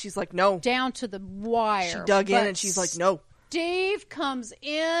 She's like, no. Down to the wire. She dug in, and she's like, no. Steve comes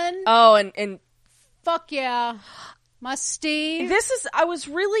in. Oh, and Fuck yeah. My Steve. I was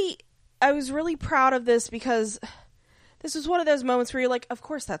really proud of this because this was one of those moments where you're like, of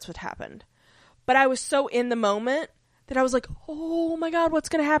course that's what happened. But I was so in the moment that I was like, oh my God, what's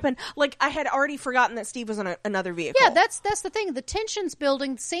going to happen? Like, I had already forgotten that Steve was on another vehicle. Yeah, that's the thing. The tension's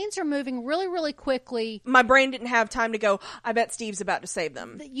building. The scenes are moving really, really quickly. My brain didn't have time to go, I bet Steve's about to save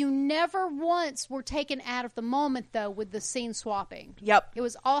them. You never once were taken out of the moment, though, with the scene swapping. Yep. It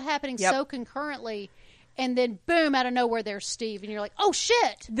was all happening so concurrently. And then, boom, out of nowhere, there's Steve. And you're like, oh,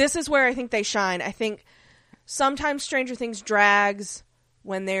 shit. This is where I think they shine. I think sometimes Stranger Things drags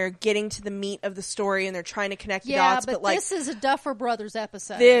when they're getting to the meat of the story and they're trying to connect the dots. But like, this is a Duffer Brothers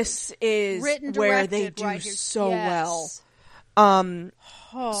episode. This is where they do so well.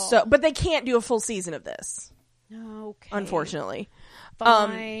 But they can't do a full season of this. Okay. Unfortunately.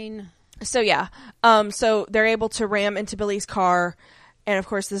 Fine. So they're able to ram into Billy's car. And of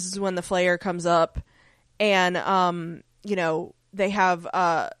course, this is when the flare comes up. And, they have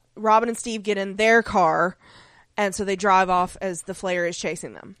Robin and Steve get in their car. And so they drive off as the flare is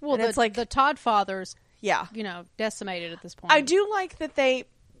chasing them. Well, it's like the Todd fathers, decimated at this point. I do like that they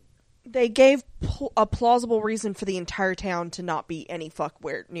gave a plausible reason for the entire town to not be any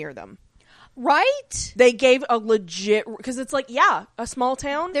fuckwhere near them. Right? They gave a legit, because it's like, a small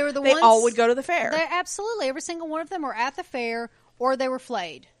town. They all would go to the fair. Absolutely. Every single one of them were at the fair or they were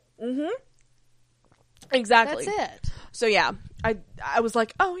flayed. Mm-hmm. Exactly. That's it. So I was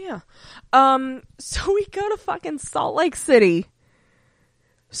like, oh yeah. So we go to fucking Salt Lake City.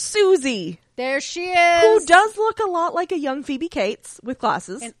 Susie. There she is. Who does look a lot like a young Phoebe Cates with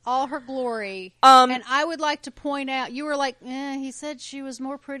glasses. In all her glory. And I would like to point out, you were like, he said she was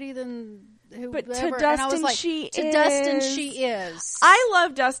more pretty than whoever. But to Dustin, and I was like, Dustin, she is. I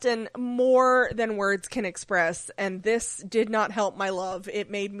love Dustin more than words can express. And this did not help my love. It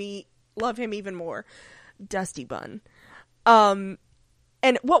made me love him even more. Dusty Bun. And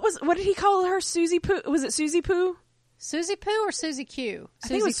what did he call her? Susie Poo? Was it Susie Poo? Susie Poo or Susie Q? I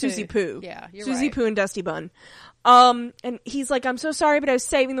think it was Susie Poo. Yeah, you're Susie right. Poo and Dusty Bun. And he's like, I'm so sorry, but I was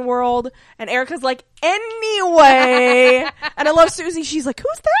saving the world. And Erica's like, anyway. And I love Susie. She's like,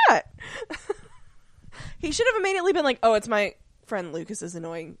 who's that? He should have immediately been like, oh, it's my friend Lucas's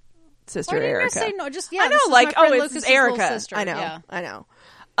annoying sister, Erica. Say no, just, I know, like, oh, it's Erica. I know. Yeah. I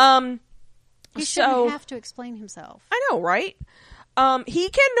know. He shouldn't have to explain himself. I know, right? He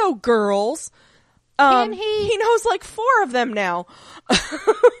can know girls. Can he? He knows like 4 of them now.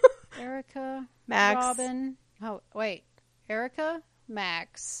 Erica, Max, Robin. Oh, wait. Erica,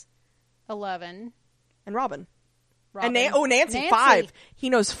 Max, 11. And Robin. And Nancy, 5. He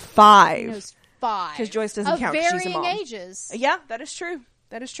knows 5. He knows 5. Because Joyce doesn't count because she's a mom. Of varying ages. Yeah, that is true.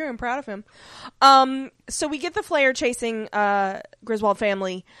 That is true. I'm proud of him. So we get the flare chasing Griswold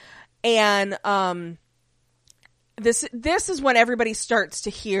family. And this is when everybody starts to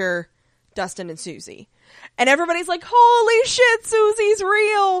hear Dustin and Susie. And everybody's like, holy shit, Susie's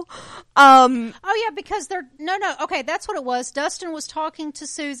real. Oh yeah, because okay, that's what it was. Dustin was talking to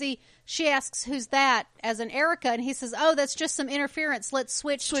Susie. She asks, who's that? As an Erica, and he says, oh, that's just some interference. Let's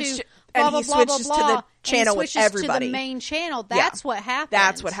switch to blah, and blah, he blah, switches blah, blah, to the channel with everybody. To the main channel. That's what happened.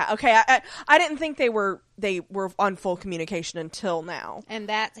 That's what happened. Okay, I didn't think they were on full communication until now. And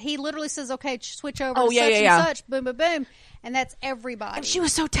that he literally says, okay, switch over to such and such, boom, boom, boom. And that's everybody. And she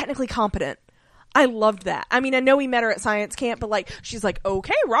was so technically competent. I loved that. I mean, I know we met her at science camp, but like, she's like,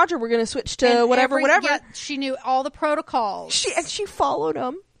 okay, Roger, we're going to switch to whatever. Yeah, she knew all the protocols. She followed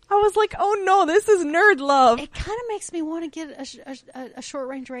them. I was like, oh no, this is nerd love. It kind of makes me want to get a short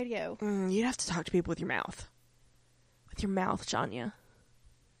range radio. You'd have to talk to people with your mouth. With your mouth, Janya.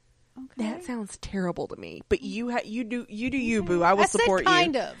 Okay. That sounds terrible to me. But you do you, boo. I will support you.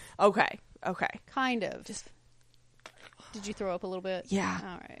 Kind of. Okay. Kind of. Did you throw up a little bit? Yeah.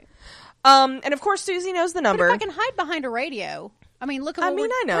 All right. And of course Susie knows the number. But if I can hide behind a radio, I mean, look at I know.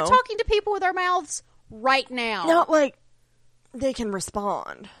 We're talking to people with our mouths right now. Not like they can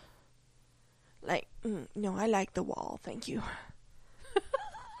respond. Like, no, I like the wall. Thank you.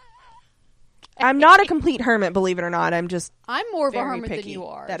 I'm not a complete hermit, believe it or not. I'm more of a hermit picky. than you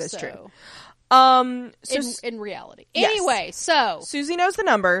are. That is true. In reality. Yes. Anyway, so Susie knows the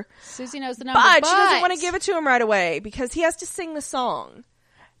number. But she doesn't want to give it to him right away because he has to sing the song.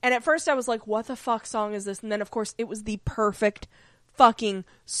 And at first I was like, what the fuck song is this? And then of course it was the perfect fucking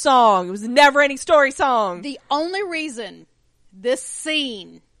song. It was a Never-Ending Story song. The only reason this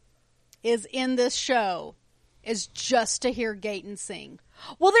scene is in this show is just to hear Gaten sing.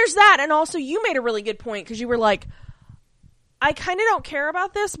 Well, there's that. And also you made a really good point because you were like, I kind of don't care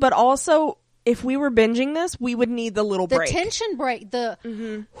about this, but also if we were binging this, we would need the little break. The tension break.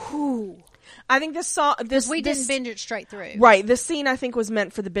 I think this song, we didn't binge it straight through. Right. This scene, I think, was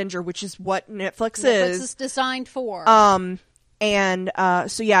meant for the binger, which is what Netflix is designed for.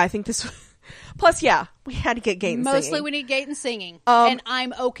 So yeah, I think this. Plus, yeah, we had to get Gaten Mostly singing. we need Gaten singing, and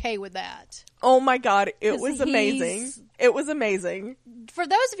I'm okay with that. Oh my god, it was amazing. It was amazing. For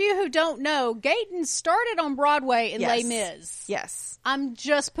those of you who don't know, Gaten started on Broadway in Les Mis. Yes. I'm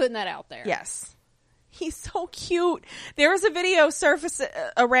just putting that out there. Yes. He's so cute. There was a video surface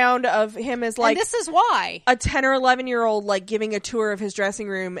around of him as like... And this is why. A 10 or 11-year-old like giving a tour of his dressing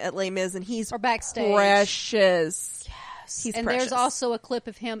room at Les Mis, and he's or backstage. Precious. Yes. He's and precious. There's also a clip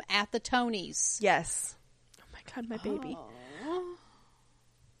of him at the Tonys. Yes. Oh my god, my baby.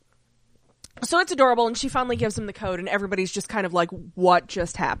 So it's adorable, and she finally gives him the code, and everybody's just kind of like, what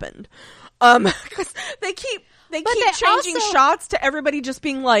just happened? Because they keep changing shots to everybody just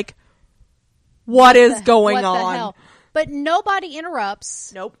being like, what is going on? The hell? But nobody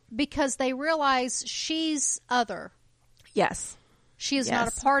interrupts. Nope. Because they realize she's other. Yes. She is not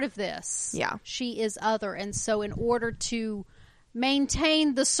a part of this. Yeah. She is other. And so in order to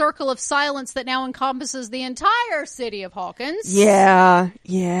maintain the circle of silence that now encompasses the entire city of Hawkins. Yeah.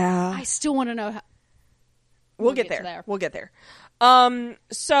 I still want to know how. We'll get there. We'll get there.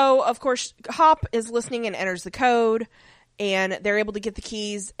 So, of course, Hop is listening and enters the code, and they're able to get the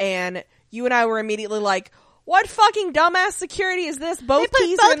keys, and you and I were immediately like, what fucking dumbass security is this? Both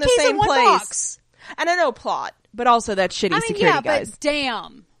keys are in the same place. Box. And I know plot, but also that shitty security guys. But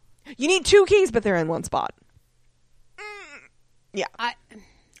damn. You need 2 keys, but they're in one spot. Yeah.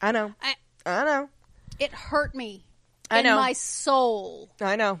 I know. I know. It hurt me. I know. In my soul.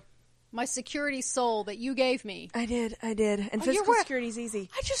 I know. My security soul that you gave me. I did. And physical security's easy.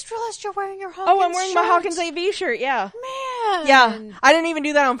 I just realized you're wearing your Hawkins shirt. I'm wearing my Hawkins AV shirt, yeah. Man. Yeah. I didn't even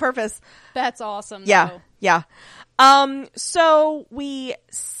do that on purpose. That's awesome. Yeah. Though. Yeah. So we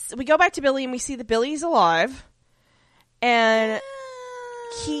go back to Billy, and we see that Billy's alive. And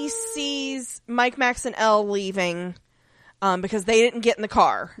he sees Mike, Max, and Elle leaving because they didn't get in the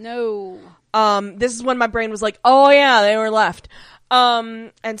car. No. This is when my brain was like, oh yeah, they were left.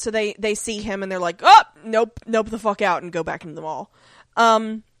 And so they see him and they're like, oh, nope the fuck out, and go back into the mall.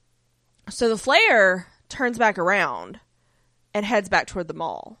 So the flare turns back around and heads back toward the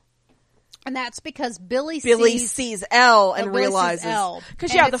mall. And that's because Billy sees Elle and realizes,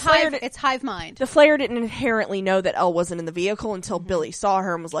 because the flare, it's hive mind. The flare didn't inherently know that Elle wasn't in the vehicle until Billy saw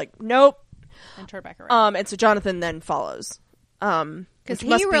her and was like, nope, and turned back around. And so Jonathan then follows. Because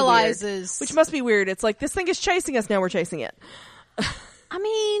he realizes, which must be weird. It's like, this thing is chasing us, now we're chasing it. I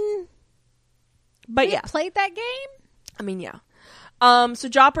mean, but yeah, played that game. I mean, yeah. So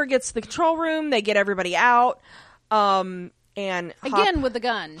Jopper gets to the control room. They get everybody out. And again with the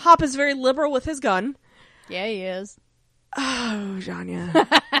gun. Hop is very liberal with his gun. Yeah, he is. Oh,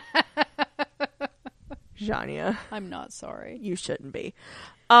 Janya. Janya. I'm not sorry. You shouldn't be.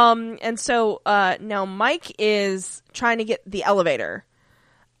 And so now Mike is trying to get the elevator.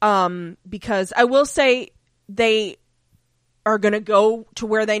 Because I will say they are going to go to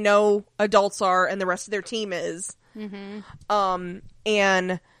where they know adults are and the rest of their team is. Mm-hmm.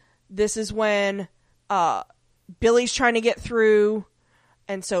 And this is when Billy's trying to get through,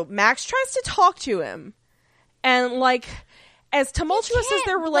 and so Max tries to talk to him, and like, as tumultuous as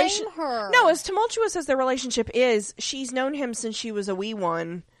their relationship, as tumultuous as their relationship is, she's known him since she was a wee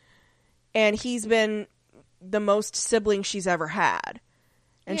one, and he's been the most sibling she's ever had,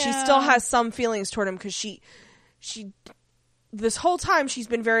 and she still has some feelings toward him because she this whole time she's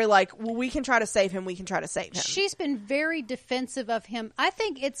been very like, well, we can try to save him. She's been very defensive of him. I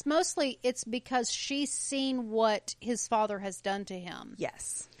think it's because she's seen what his father has done to him.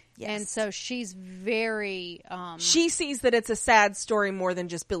 Yes. And so she's very... she sees that it's a sad story more than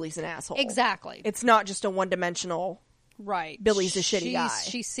just Billy's an asshole. Exactly. It's not just a one-dimensional... Right. Billy's a shitty guy.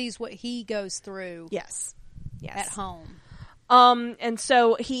 She sees what he goes through. Yes. At home. And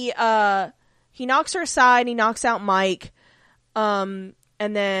so he knocks her aside. He knocks out Mike. And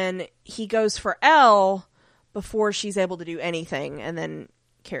then he goes for Elle before she's able to do anything, and then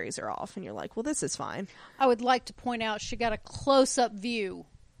carries her off. And you're like, well, this is fine. I would like to point out she got a close-up view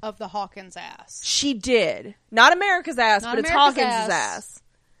of the Hawkins ass. She did. Not America's ass, but it's Hawkins' ass.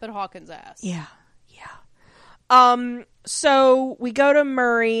 But Hawkins' ass. Yeah. Yeah. So we go to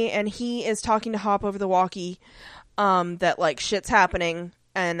Murray, and he is talking to Hop over the walkie, that like shit's happening,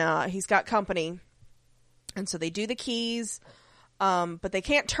 and he's got company. And so they do the keys, but they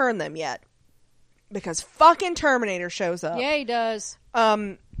can't turn them yet because fucking Terminator shows up. Yeah, he does.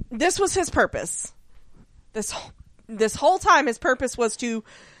 This was his purpose. This whole time his purpose was to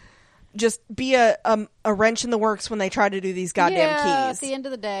just be a wrench in the works when they try to do these goddamn keys. At the end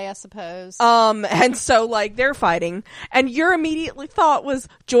of the day, I suppose. And so, like, they're fighting, and your immediately thought was,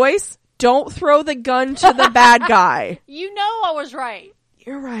 Joyce, don't throw the gun to the bad guy. You know I was right.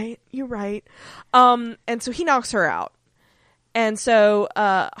 You're right. And so he knocks her out. And so,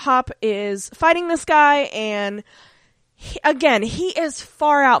 Hop is fighting this guy, and he is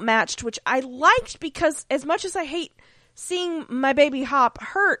far outmatched, which I liked because as much as I hate seeing my baby Hop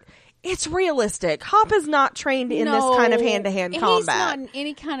hurt, it's realistic. Hop is not trained in this kind of hand-to-hand combat. He's not in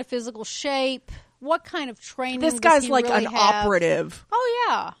any kind of physical shape. What kind of training this guy's does he like really an have? operative. Oh,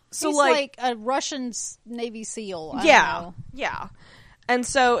 yeah. So he's like a Russian Navy SEAL. I don't know. Yeah. And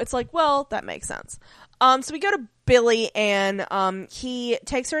so it's like, well, that makes sense. So we go to Billy, and he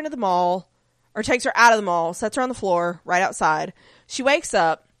takes her into the mall, or takes her out of the mall, sets her on the floor right outside. She wakes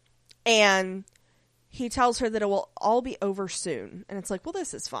up, and he tells her that it will all be over soon. And it's like, well,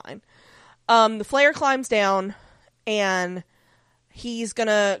 this is fine. The Flayer climbs down, and he's going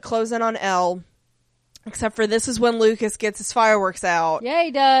to close in on Elle. Except for this is when Lucas gets his fireworks out. Yeah, he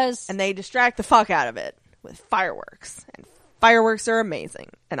does. And they distract the fuck out of it with fireworks. And fireworks are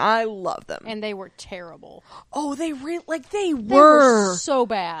amazing. And I love them. And they were terrible. Oh, they were. They were so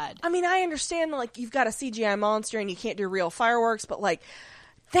bad. I mean, I understand, like, you've got a CGI monster and you can't do real fireworks, but, like,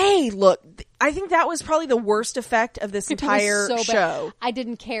 they look... I think that was probably the worst effect of this entire show. I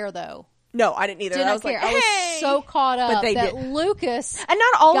didn't care, though. No, I didn't either. I was like, hey! I was so caught up that Lucas and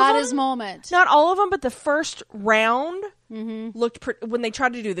not all got of them, his moment. Not all of them, but the first round looked... when they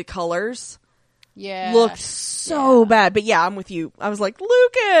tried to do the colors... Yeah. Looked so bad. But yeah, I'm with you. I was like,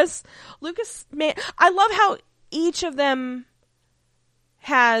 Lucas, man. I love how each of them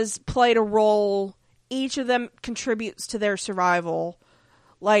has played a role. Each of them contributes to their survival.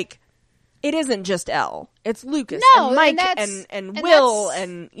 Like, it isn't just Elle. It's Lucas and Mike and Will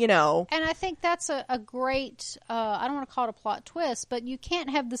and, you know. And I think that's a great, I don't want to call it a plot twist, but you can't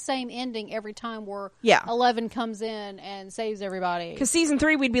have the same ending every time where 11 comes in and saves everybody. Because season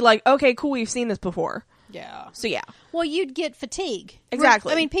 3, we'd be like, okay, cool, we've seen this before. Yeah. So yeah. Well, you'd get fatigue.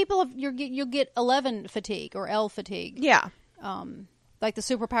 Exactly. I mean, you'll get 11 fatigue or Elle fatigue. Yeah. Like the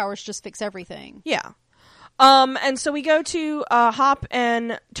superpowers just fix everything. Yeah. And so we go to Hop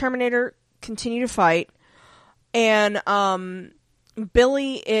and Terminator continue to fight, and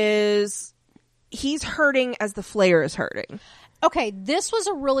Billy he's hurting as the Flayer is hurting. Okay, this was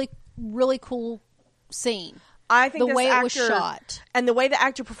a really, really cool scene. I think the way it was shot and the way the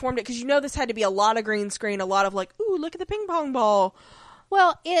actor performed it, because you know this had to be a lot of green screen, a lot of like, ooh, look at the ping pong ball.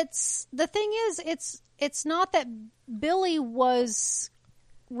 Well, the thing is, it's not that Billy was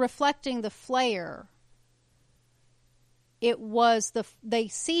reflecting the Flayer. It was they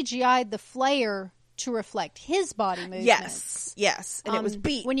CGI'd the Flayer to reflect his body movements. Yes, and it was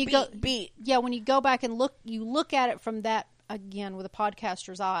beat. When you beat. Yeah, when you go back and look at it from that again with a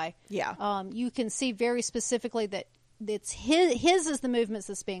podcaster's eye. Yeah, you can see very specifically that it's his is the movements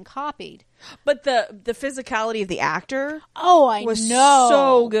that's being copied. But the physicality of the actor, was know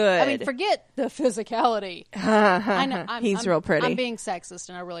so good. I mean, forget the physicality. I know he's real pretty. I'm being sexist,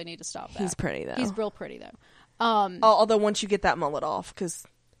 and I really need to stop that. He's pretty though. He's real pretty though. Although once you get that mullet off, because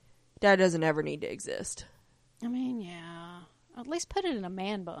that doesn't ever need to exist. I mean, yeah. At least put it in a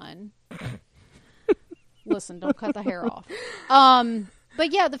man bun. Listen, don't cut the hair off.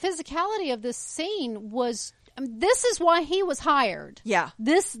 But yeah, the physicality of this scene was... this is why he was hired. Yeah.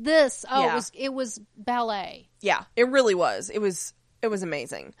 It was ballet. Yeah, it really was. It was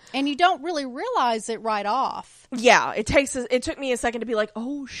amazing. And you don't really realize it right off. Yeah, it took me a second to be like,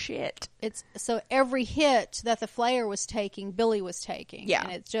 oh shit. So every hit that the Flayer was taking, Billy was taking. Yeah.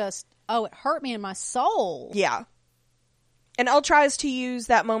 And it just, it hurt me in my soul. Yeah. And Elle tries to use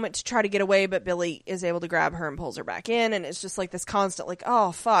that moment to try to get away, but Billy is able to grab her and pulls her back in, and it's just like this constant like,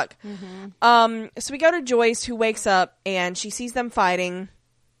 oh fuck. Mm-hmm. So we go to Joyce, who wakes up and she sees them fighting.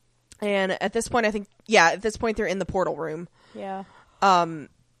 And at this point, they're in the portal room. Yeah. And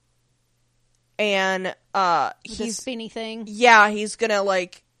he's the spinny thing. Yeah, he's gonna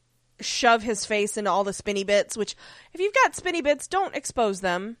like shove his face into all the spinny bits. Which, if you've got spinny bits, don't expose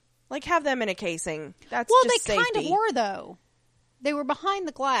them. Like, have them in a casing. That's just safety. Kind of were though. They were behind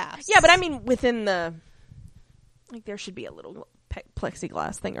the glass. Yeah, but I mean within the there should be a little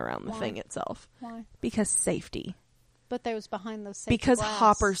plexiglass thing around the thing itself. Why? Because safety. But they was behind those safety because glass.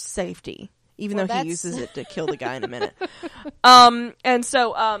 Hopper's safety. Even though he uses it to kill the guy in a minute. And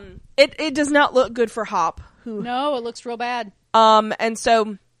so, it does not look good for Hop. No, it looks real bad. And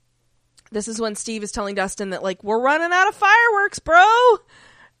so, this is when Steve is telling Dustin that, like, we're running out of fireworks, bro!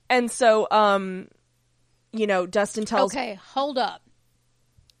 And so, Dustin tells... Okay, hold up.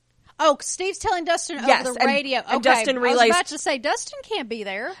 Oh, Steve's telling Dustin over the radio. And Dustin relays. I was about to say, Dustin can't be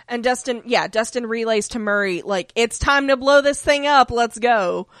there. And Dustin relays to Murray, like, it's time to blow this thing up. Let's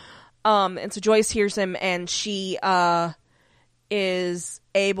go. And so Joyce hears him, and she is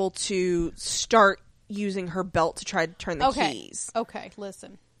able to start using her belt to try to turn the keys. Okay,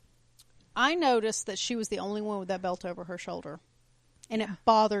 listen. I noticed that she was the only one with that belt over her shoulder. And it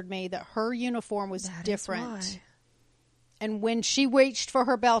bothered me that her uniform was different. And when she reached for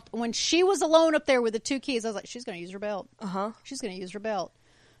her belt, when she was alone up there with the 2 keys, I was like, she's going to use her belt. She's going to use her belt.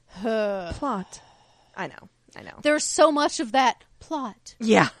 Plot. I know. There's so much of that plot.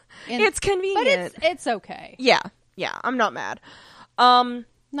 Yeah. It's convenient. But it's okay. Yeah. I'm not mad.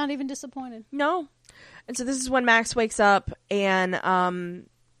 Not even disappointed. No. And so this is when Max wakes up, and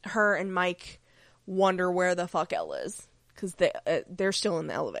her and Mike wonder where the fuck Elle is. Because they're still in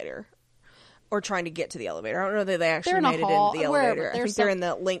the elevator. Or trying to get to the elevator. I don't know that they actually made it into the elevator. I think they're in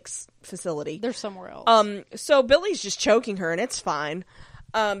the Lynx facility. They're somewhere else. So Billy's just choking her, and it's fine.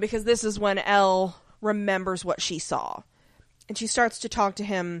 Because this is when Elle remembers what she saw. And she starts to talk to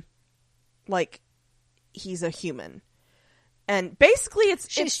him like he's a human. And basically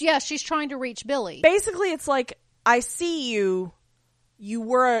she's trying to reach Billy. Basically it's like, I see you. You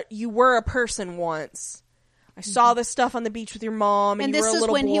were a person once. I saw this stuff on the beach with your mom, and you were a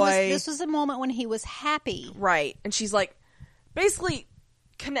little boy. This was a moment when he was happy. Right. And she's like, basically,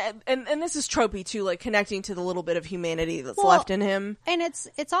 and this is tropey too, like connecting to the little bit of humanity that's left in him. And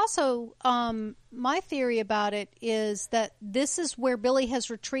it's also, my theory about it is that this is where Billy has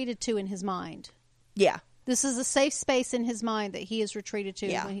retreated to in his mind. Yeah. This is a safe space in his mind that he has retreated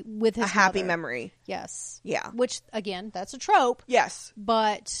to with his happy mother. memory. Yes. Yeah. Which, again, that's a trope. Yes.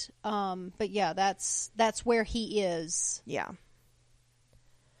 But yeah, that's where he is. Yeah.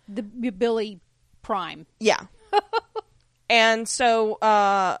 The Billy Prime. Yeah. And so,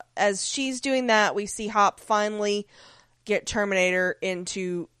 as she's doing that, we see Hop finally get Terminator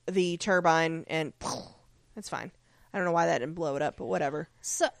into the turbine, and it's fine. I don't know why that didn't blow it up, but whatever.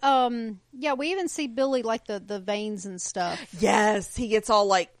 So, yeah, we even see Billy, like, the veins and stuff. Yes, he gets all,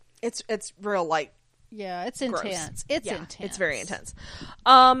 like, it's real, like, yeah, it's gross. Intense. It's intense. It's very intense.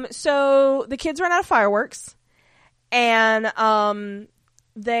 So the kids run out of fireworks, and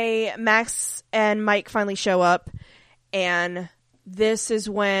Max and Mike finally show up, and this is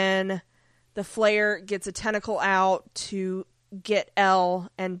when the flare gets a tentacle out to get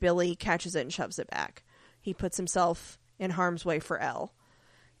Elle, and Billy catches it and shoves it back. He puts himself in harm's way for Elle.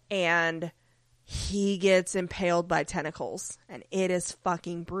 And he gets impaled by tentacles. And it is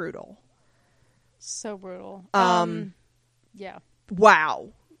fucking brutal. So brutal. Yeah. Wow.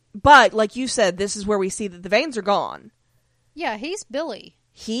 But, like you said, this is where we see that the veins are gone. Yeah, he's Billy.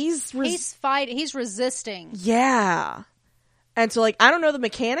 He's fighting. He's resisting. Yeah. And so, like, I don't know the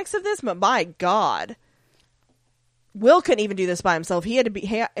mechanics of this, but my God. Will couldn't even do this by himself. He had to be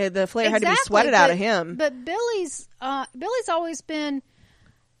the flare had to be sweated out of him. But Billy's always been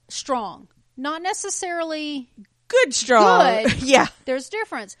strong, not necessarily strong. Good. Yeah, there's a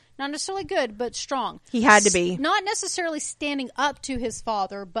difference. Not necessarily good, but strong. He had to be not necessarily standing up to his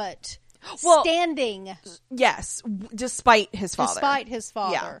father, but standing. Yes, despite his father. Despite his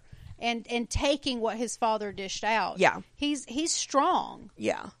father. Yeah. And taking what his father dished out. Yeah. He's strong.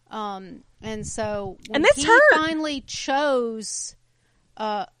 Yeah. And so when and this he hurt. finally chose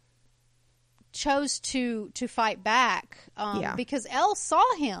to fight back, because Elle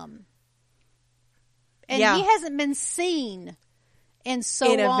saw him. And he hasn't been seen in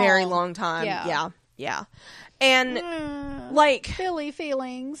a very long time. Yeah. And like Billy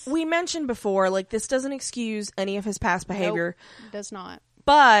feelings. We mentioned before, like, this doesn't excuse any of his past behavior. Nope, it does not.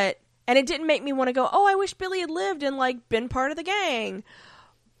 And it didn't make me want to go, oh, I wish Billy had lived and, like, been part of the gang.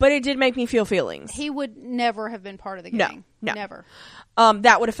 But it did make me feel feelings. He would never have been part of the gang. No. Never.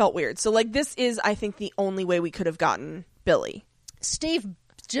 That would have felt weird. So, like, this is, I think, the only way we could have gotten Billy. Steve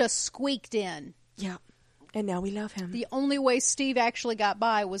just squeaked in. Yeah. And now we love him. The only way Steve actually got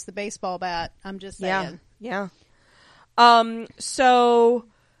by was the baseball bat. I'm just saying. Yeah. So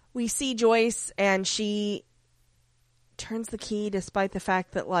we see Joyce, and she turns the key despite the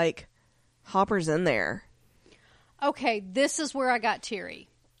fact that, like, Hopper's in there. Okay, this is where I got teary.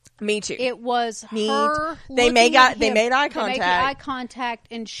 Me too. It was her. They made eye contact. They made eye contact,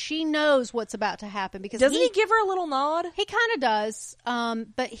 and she knows what's about to happen because doesn't he give her a little nod? He kind of does,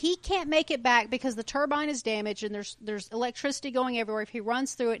 but he can't make it back because the turbine is damaged and there's electricity going everywhere. If he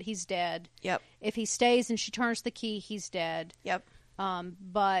runs through it, he's dead. Yep. If he stays and she turns the key, he's dead. Yep.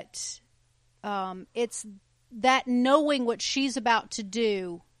 But it's that knowing what she's about to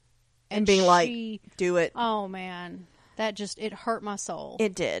do. And being like, do it. Oh, man. That just, it hurt my soul.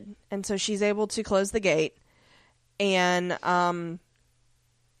 It did. And so she's able to close the gate. And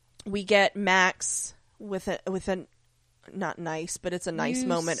we get Max with a not nice, but it's a nice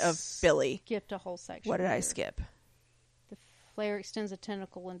moment of Billy. Skipped a whole section. What did I skip? The flare extends a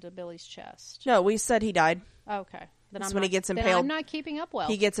tentacle into Billy's chest. No, we said he died. Okay. That's when he gets impaled. Then I'm not keeping up well.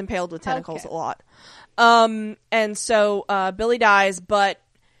 He gets impaled with tentacles a lot. And so Billy dies, but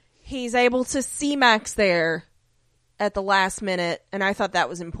he's able to see Max there at the last minute, and I thought that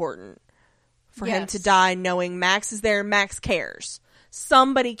was important for him to die knowing Max is there. Max cares.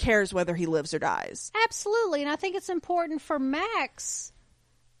 Somebody cares whether he lives or dies. Absolutely, and I think it's important for Max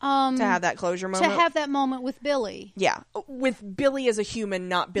to have that closure moment. To have that moment with Billy. Yeah, with Billy as a human,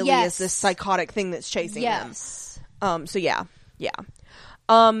 not Billy as this psychotic thing that's chasing him. So yeah.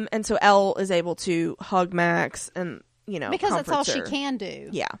 And so Elle is able to hug Max and, because that's all she can do.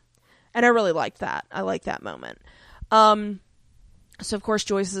 Yeah. And I really liked that. I like that moment. So of course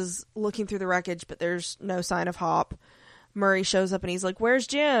Joyce is looking through the wreckage, but there's no sign of Hop. Murray shows up and he's like, "Where's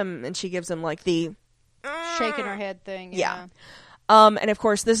Jim?" And she gives him like the shaking her head thing. Yeah. And of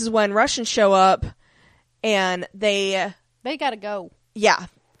course this is when Russians show up and they gotta go. Yeah.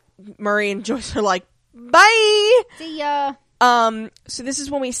 Murray and Joyce are like, "Bye! See ya." So this is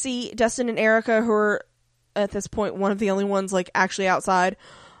when we see Dustin and Erica, who are at this point one of the only ones like actually outside,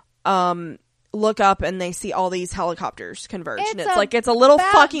 look up and they see all these helicopters converge. And it's like, it's a little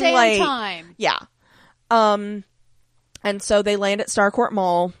fucking late. Time. Yeah. And so they land at Starcourt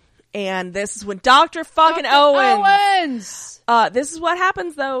Mall, and this is when Dr. fucking Owens. This is what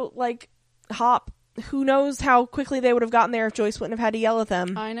happens though, like, Hop, who knows how quickly they would have gotten there if Joyce wouldn't have had to yell at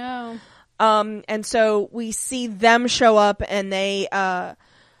them. I know. And so we see them show up, and they,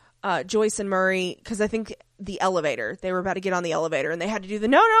 Joyce and Murray, because I think the elevator, they were about to get on the elevator, and they had to do the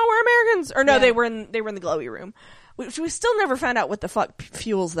no, we're Americans, or no, they were in the glowy room, which we still never found out what the fuck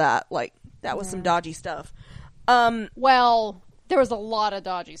fuels that. Like, that was some dodgy stuff. Well, there was a lot of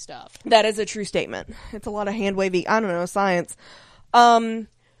dodgy stuff. That is a true statement. It's a lot of hand wavy, I don't know, science.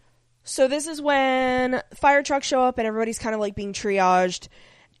 So this is when fire trucks show up and everybody's kind of like being triaged,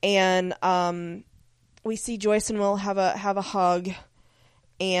 and we see Joyce and Will have a hug,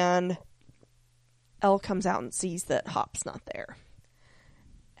 and Elle comes out and sees that Hop's not there,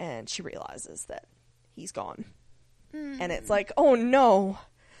 and she realizes that he's gone. And it's like, oh no.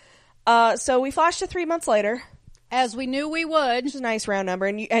 So we flash to 3 months later, as we knew we would. Which is a nice round number,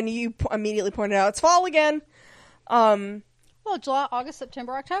 and you immediately pointed out it's fall again. Well, July, August,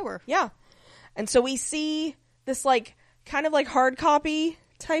 September, October. Yeah. And so we see this like kind of like hard copy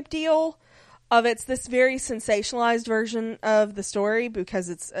type deal of it's this very sensationalized version of the story because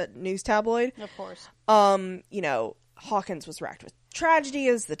it's a news tabloid. Of course. Hawkins was racked with tragedy.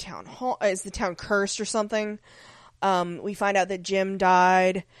 Is the town cursed or something? We find out that Jim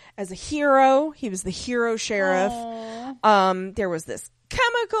died as a hero. He was the hero sheriff. There was this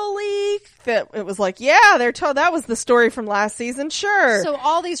chemical leak that it was like, yeah, they're told that was the story from last season. Sure. So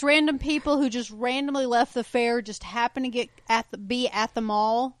all these random people who just randomly left the fair just happen to be at the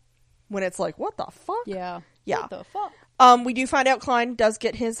mall. When it's like, what the fuck? Yeah. Yeah. What the fuck? We do find out Klein does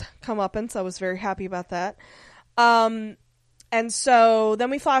get his comeuppance. I was very happy about that. And so then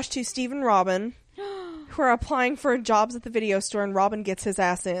we flash to Steve and Robin, who are applying for jobs at the video store, and Robin gets his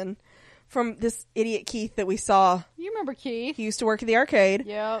ass in from this idiot Keith that we saw. You remember Keith? He used to work at the arcade.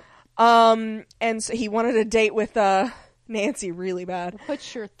 Yep. And so he wanted a date with Nancy really bad.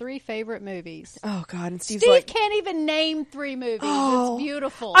 What's your 3 favorite movies? Oh God! And Steve can't even name 3 movies. Oh, it's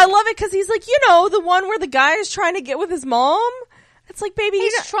beautiful. I love it because he's like, the one where the guy is trying to get with his mom. It's like, baby,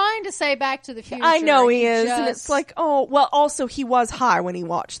 he's trying to say Back to the Future. I know he is, and it's like, oh well. Also, he was high when he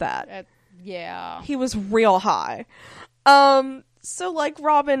watched that. Yeah, he was real high. So like,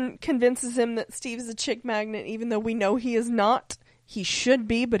 Robin convinces him that Steve is a chick magnet, even though we know he is not. He should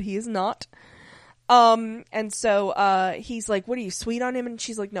be, but he is not. And so he's like, what are you, sweet on him? And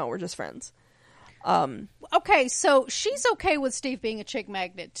she's like, no, we're just friends. Okay, so she's okay with Steve being a chick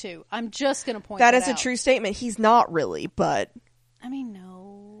magnet too. I'm just going to point that out. That is a true statement. He's not really, but I mean,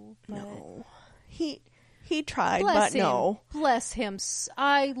 no. He tried, but no. Bless him.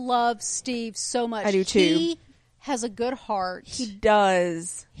 I love Steve so much. I do too. He has a good heart. He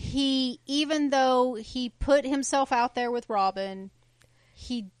does. Even though he put himself out there with Robin,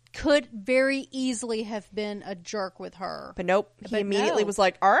 he could very easily have been a jerk with her. But nope. He immediately was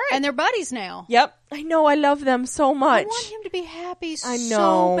like, all right. And they're buddies now. Yep. I know. I love them so much. I want him to be happy I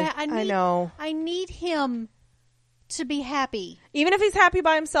know. so bad. I know. I need him to be happy. Even if he's happy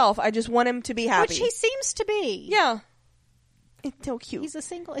by himself, I just want him to be happy. Which he seems to be. Yeah. It's so cute.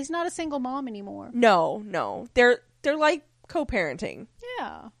 He's not a single mom anymore. No. co-parenting.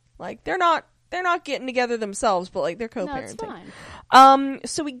 Yeah. Like they're not getting together themselves, but like they're co-parenting. No, it's fine.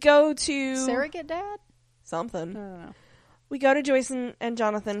 So we go to surrogate dad? Something. I don't know. We go to Joyce and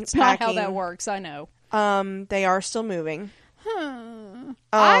Jonathan It's packing. not how that works, I know. They are still moving.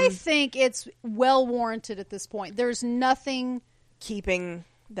 I think it's well warranted at this point. There's nothing keeping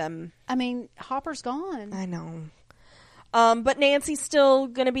them. I mean, Hopper's gone. I know. But Nancy's still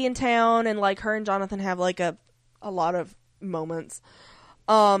gonna be in town, and like her and Jonathan have like a lot of moments.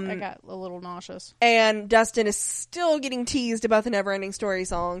 I got a little nauseous. And Dustin is still getting teased about the Neverending Story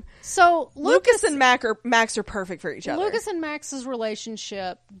song. So Lucas and Max are perfect for each other. Lucas and Max's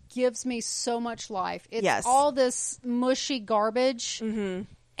relationship gives me so much life. It's all this mushy garbage. Mm-hmm.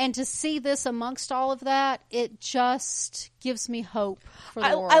 And to see this amongst all of that, it just gives me hope for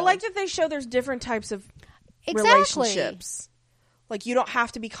the world. I like that they show there's different types of relationships. Like, you don't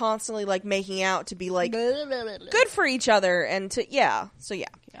have to be constantly, like, making out to be, like, good for each other and to, So, yeah.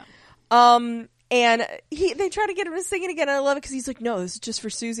 And they try to get him to sing it again, and I love it because he's like, no, this is just for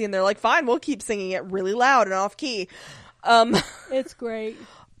Susie. And they're like, fine, we'll keep singing it really loud and off key. It's great.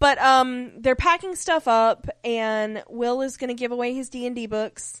 But they're packing stuff up, and Will is going to give away his D&D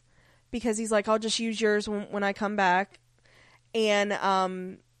books because he's like, I'll just use yours when I come back. And,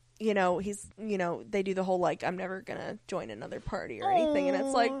 they do the whole, like, I'm never going to join another party or anything. And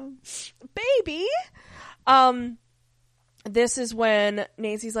it's like, baby. This is when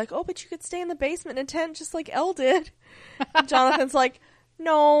Nancy's like, oh, but you could stay in the basement in a tent just like Elle did. And Jonathan's like,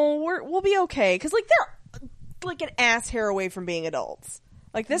 no, we'll be okay. Because, like, they're, like, an ass hair away from being adults.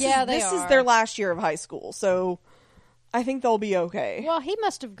 Like, this is their last year of high school. So I think they'll be okay. Well, he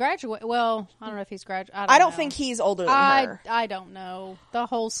must have graduated. Well, I don't know if he's graduated. I don't think he's older than her. I don't know. The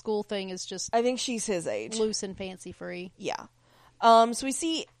whole school thing is just... I think she's his age. Loose and fancy-free. Yeah. So we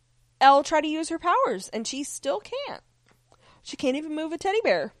see Elle try to use her powers, and she still can't. She can't even move a teddy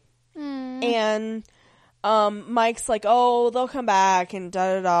bear. And Mike's like, oh, they'll come back, and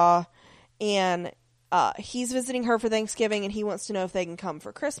da-da-da. And he's visiting her for Thanksgiving, and he wants to know if they can come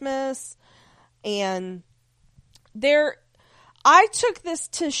for Christmas. And... I took this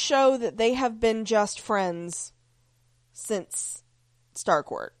to show that they have been just friends since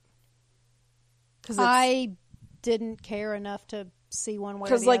Starcourt. I didn't care enough to see one way or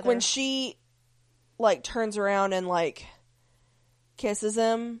the other. Because, like, when she, like, turns around and, like, kisses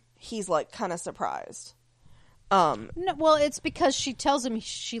him, he's, like, kind of surprised. No, well, it's because she tells him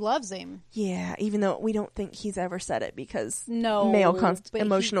she loves him. Yeah, even though we don't think he's ever said it because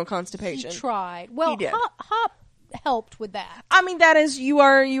emotional constipation. He tried. Well, Hop helped with that. I mean, that is, you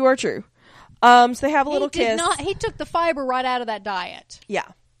are true. So they have a little kiss. He took the fiber right out of that diet. Yeah.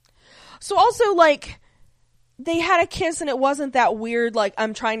 So also, like, they had a kiss and it wasn't that weird, like,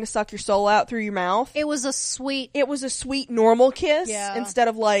 I'm trying to suck your soul out through your mouth. It was a sweet, normal kiss instead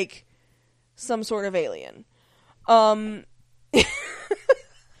of, like, some sort of alien.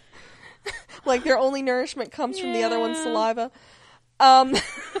 Like, their only nourishment comes from the other one's saliva.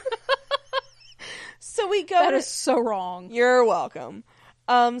 So we go. That is so wrong. You're welcome.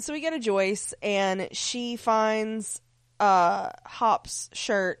 So we go to Joyce, and she finds Hop's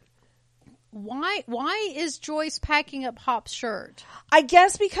shirt. Why is Joyce packing up Hop's shirt? I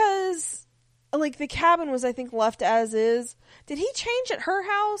guess because, like, the cabin was, I think, left as is. Did he change at her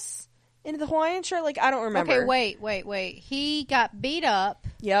house into the Hawaiian shirt? Like, I don't remember. Okay, wait. He got beat up.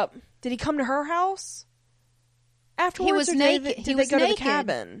 Yep. Did he come to her house? Afterwards, he was naked. Did they go to the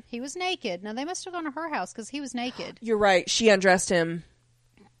cabin? He was naked. Now, they must have gone to her house because he was naked. You're right. She undressed him.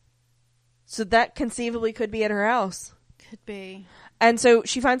 So that conceivably could be at her house. Could be. And so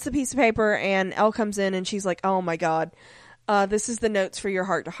she finds the piece of paper, and Elle comes in, and she's like, oh my God, this is the notes for your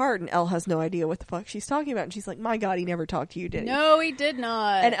heart to heart. And Elle has no idea what the fuck she's talking about. And she's like, my God, he never talked to you, did he? No, he did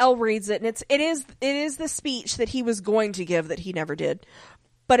not. And Elle reads it, and it is the speech that he was going to give that he never did.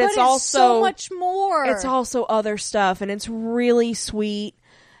 But it's also so much more. It's also other stuff, and it's really sweet,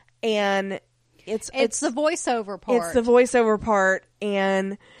 and it's the voiceover part. It's the voiceover part,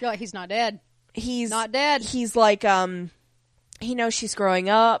 and you're like, he's not dead. He's not dead. He's like, he knows she's growing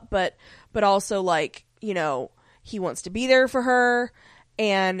up, but also, like, you know, he wants to be there for her,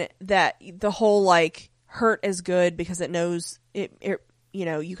 and that the whole, like, hurt is good because it knows it you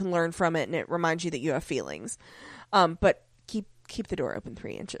know, you can learn from it, and it reminds you that you have feelings, but keep the door open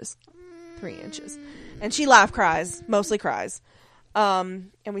 3 inches. 3 inches. And she mostly cries.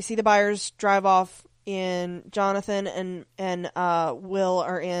 And we see the Byers drive off in Jonathan and Will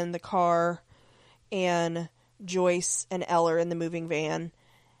are in the car, and Joyce and Elle are in the moving van.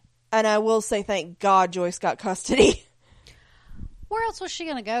 And I will say, thank God Joyce got custody. Where else was she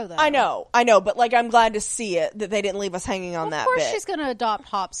going to go, though? I know, but like I'm glad to see it that they didn't leave us hanging on that bit. Of course, she's going to adopt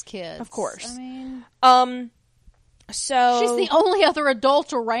Hop's kids. Of course. I mean, so she's the only other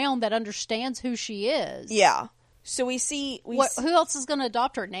adult around that understands who she is. Yeah. So we see who else is going to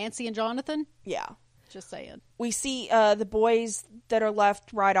adopt her? Nancy and Jonathan? Yeah. Just saying. We see the boys that are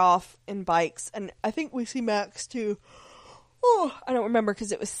left ride off in bikes, and I think we see Max too. Oh, I don't remember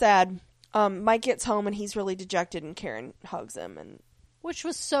because it was sad. Mike gets home and he's really dejected, and Karen hugs him, and which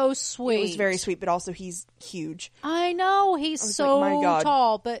was so sweet. It was very sweet, but also he's huge. I know he's so like, my God.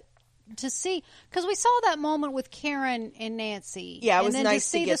 tall, but to see, because we saw that moment with Karen and Nancy, yeah, it was and then nice to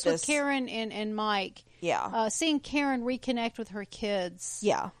see get this with Karen and Mike, yeah, seeing Karen reconnect with her kids,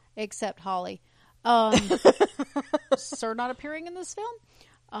 yeah, except Holly, Sir not appearing in this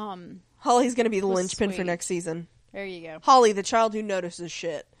film. Holly's going to be the linchpin for next season. There you go, Holly, the child who notices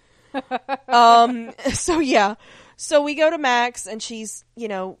shit. So yeah, so we go to Max, and she's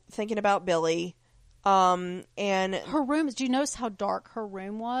thinking about Billy. And her room. Do you notice how dark her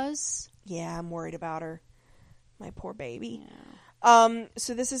room was? Yeah, I'm worried about her. My poor baby. Yeah.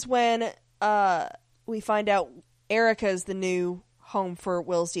 So this is when we find out Erica is the new home for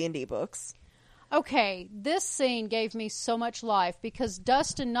Will's D&D books. Okay, this scene gave me so much life because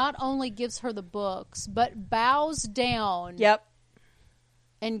Dustin not only gives her the books, but bows down. Yep.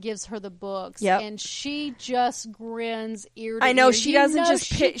 And gives her the books. Yep. And she just grins ear to ear. I know, she doesn't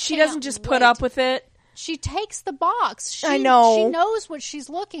just put up with it. She takes the box. I know. She knows what she's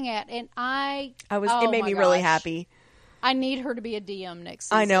looking at, and it made me really happy. I need her to be a DM next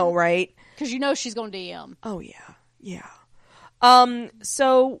season. I know, right? Because she's going to DM. Oh, yeah. Yeah.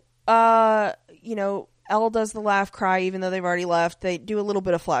 So, Elle does the laugh cry, even though they've already left. They do a little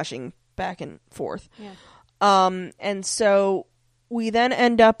bit of flashing back and forth. Yeah. And so we then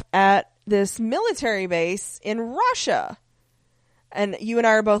end up at this military base in Russia. And you and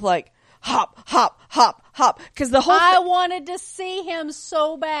I are both like, hop, hop, hop, hop. Because I wanted to see him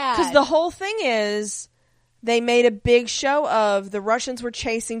so bad. Because the whole thing is, they made a big show of the Russians were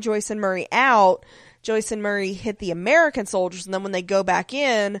chasing Joyce and Murray out. Joyce and Murray hit the American soldiers, and then when they go back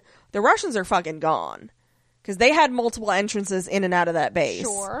in, the Russians are fucking gone. Because they had multiple entrances in and out of that base.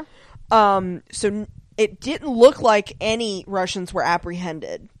 Sure. So it didn't look like any Russians were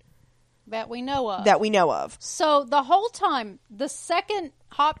apprehended. That we know of. So the whole time, the second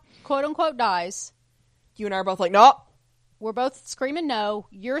Hop, quote unquote, dies. You and I are both like, no. We're both screaming no.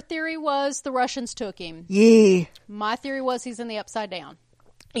 Your theory was the Russians took him. Yeah. My theory was he's in the Upside Down.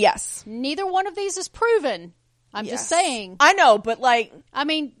 Yes. Neither one of these is proven. I'm just saying. I know, but like... I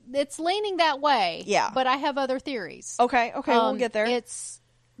mean, it's leaning that way. Yeah. But I have other theories. Okay, we'll get there.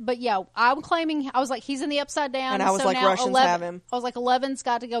 But yeah, I'm claiming, I was like, he's in the Upside Down. And I was like, Russians have him. I was like, 11's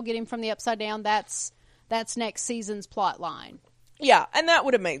got to go get him from the Upside Down. That's next season's plot line. Yeah, and that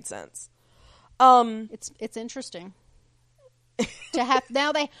would have made sense. It's interesting. To have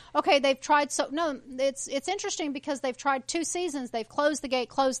now they've tried it's interesting because they've tried 2 seasons. They've closed the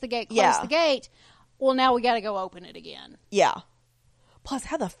gate. Well, now we got to go open it again. Yeah. Plus,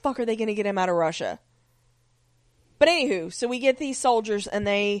 how the fuck are they going to get him out of Russia? But anywho, so we get these soldiers, and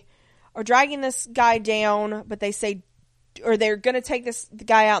they are dragging this guy down, but they say, or they're going to take this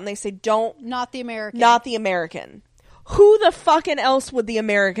guy out, and they say, not the American. Not the American. Who the fucking else would the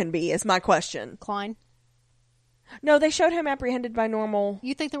American be, is my question. Klein? No, they showed him apprehended by normal.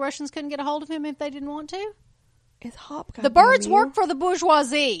 You think the Russians couldn't get a hold of him if they didn't want to? Is Hop the birds work for the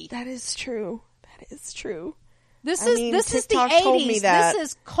bourgeoisie. That is true. This is the 80s. This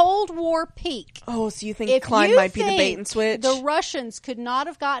is Cold War peak. Oh, so you think Klein might be the bait and switch? The Russians could not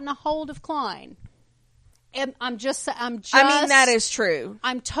have gotten a hold of Klein. And I mean, that is true.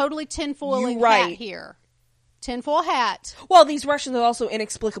 I'm totally tinfoiling hat here. Tinfoil hat. Well, these Russians have also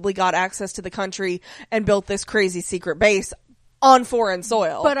inexplicably got access to the country and built this crazy secret base on foreign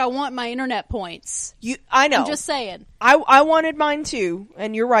soil. But I want my internet points. I know. I'm just saying. I wanted mine too,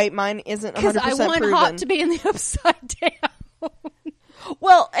 and you're right. Mine isn't 100% proven. Because I want Hop to be in the Upside Down.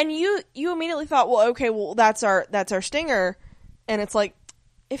 Well, and you immediately thought, well, okay, well that's our Stinger, and it's like,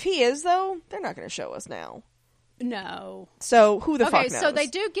 if he is though, they're not going to show us now. No. So who the fuck knows? Okay, so they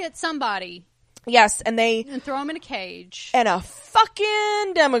do get somebody. Yes, and throw him in a cage. And a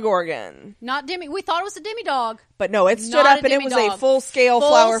fucking Demogorgon. We thought it was a Demidog. But no, it stood up and it was a full-scale,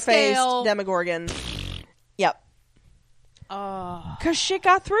 flower-faced Demogorgon. Yep. Because shit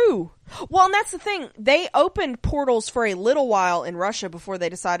got through. Well, and that's the thing. They opened portals for a little while in Russia before they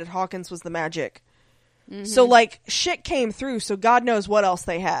decided Hawkins was the magic. Mm-hmm. So, like, shit came through, so God knows what else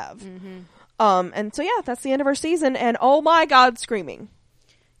they have. Mm-hmm. And so, yeah, that's the end of our season. And, oh my God, screaming.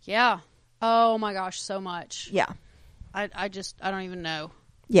 Yeah. Oh my gosh, so much. Yeah. I don't even know.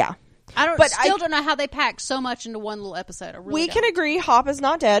 Yeah. I don't know how they packed so much into one little episode. We can agree Hop is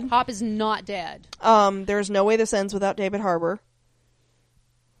not dead. Hop is not dead. There's no way this ends without David Harbour.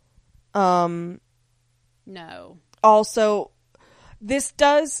 No. Also, this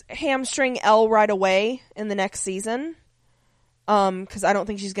does hamstring Elle right away in the next season. Because I don't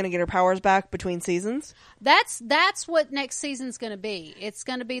think she's going to get her powers back between seasons. That's what next season's going to be. It's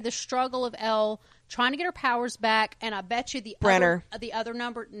going to be the struggle of Elle trying to get her powers back, and I bet you Brenner and the other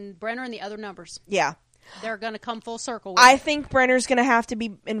numbers. Yeah, they're going to come full circle. I think Brenner's going to have to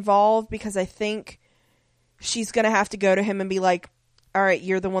be involved because I think she's going to have to go to him and be like, "All right,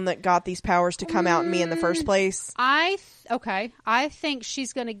 you're the one that got these powers to come out in me in the first place." I think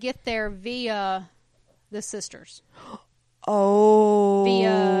she's going to get there via the sisters. Oh.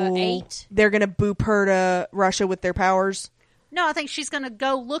 Via 8. They're going to boop her to Russia with their powers? No, I think she's going to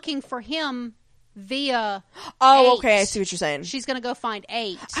go looking for him via 8. Okay, I see what you're saying. She's going to go find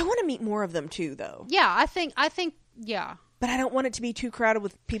 8. I want to meet more of them too, though. Yeah, I think, yeah. But I don't want it to be too crowded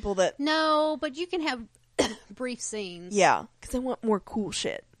with people that... No, but you can have brief scenes. Yeah, because I want more cool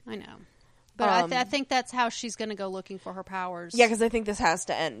shit. I know. But I think that's how she's going to go looking for her powers. Yeah, because I think this has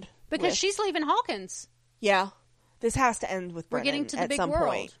to end. Because she's leaving Hawkins. Yeah. This has to end with Brennan. We're getting to the big world.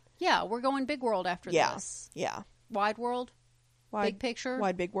 Point. Yeah, we're going big world after this. Yeah. Wide world? Big picture?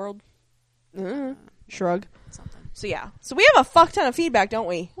 Wide big world? Shrug. Something. So yeah. So we have a fuck ton of feedback, don't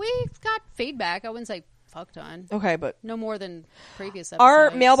we? We've got feedback. I wouldn't say fuck ton. Okay, but... No more than previous episodes. Our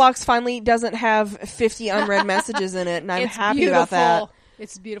mailbox finally doesn't have 50 unread messages in it, and I'm happy about that.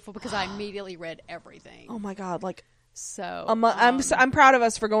 It's beautiful because I immediately read everything. Oh my God, like... So... I'm proud of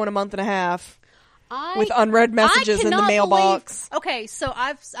us for going a month and a half. With unread messages in the mailbox. Okay, so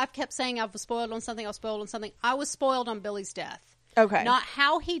I've kept saying I was spoiled on something. I was spoiled on Billy's death. Okay. Not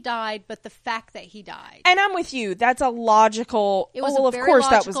how he died, but the fact that he died. And I'm with you. That's a logical... of course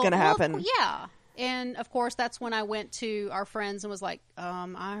that was going to happen. Well, yeah. And, of course, that's when I went to our friends and was like,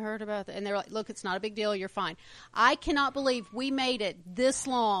 I heard about that. And they were like, look, it's not a big deal. You're fine. I cannot believe we made it this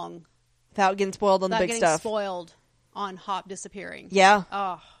long. Without getting spoiled on the big stuff. Without getting spoiled on Hop disappearing. Yeah.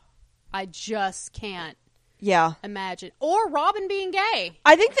 Oh, I just can't imagine. Or Robin being gay.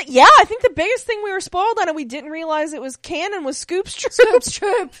 I think the biggest thing we were spoiled on and we didn't realize it was canon was Scoop's Troop. Scoop's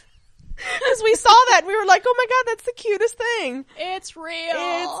Troop. Because we saw that and we were like, oh my God, that's the cutest thing. It's real.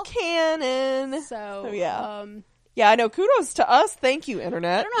 It's canon. So yeah. Yeah, I know. Kudos to us. Thank you,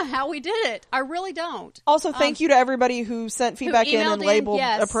 Internet. I don't know how we did it. I really don't. Also, thank you to everybody who sent feedback in and labeled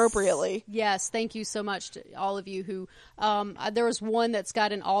appropriately. Yes, thank you so much to all of you who... there was one that's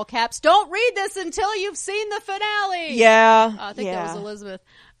got in all caps, don't read this until you've seen the finale! Yeah. I think that was Elizabeth.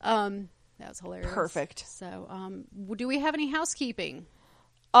 That was hilarious. Perfect. So, do we have any housekeeping?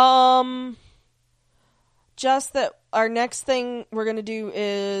 Just that our next thing we're going to do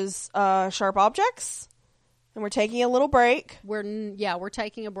is Sharp Objects. And we're taking a little break. We're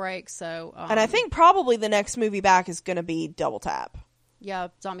taking a break. So, and I think probably the next movie back is going to be Double Tap. Yeah,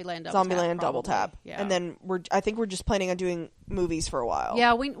 Zombieland Double Tap. Yeah. And then I think we're just planning on doing movies for a while.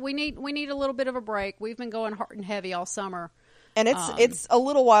 Yeah, we need a little bit of a break. We've been going hard and heavy all summer. And it's a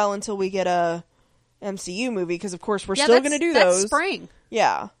little while until we get a MCU movie because of course we're still going to do those. That's spring.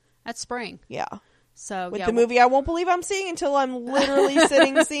 Yeah. That's spring. Yeah. So the movie I won't believe I'm seeing until I'm literally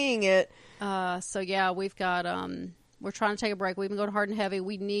seeing it. We've got we're trying to take a break. We've been going hard and heavy.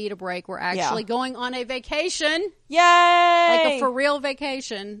 We need a break. We're actually going on a vacation. Yay! Like a for real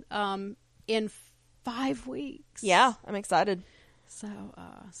vacation in 5 weeks. Yeah, I'm excited. So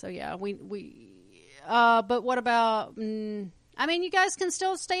yeah, but what about I mean, you guys can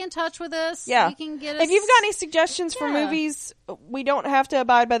still stay in touch with us. Yeah. You can get us. If you've got any suggestions for movies, we don't have to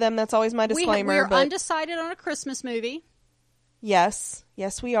abide by them. That's always my disclaimer. We're undecided on a Christmas movie. Yes.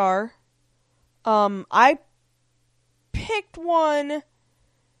 Yes, we are. I picked one,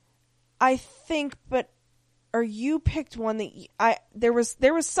 I think, or you picked one that there was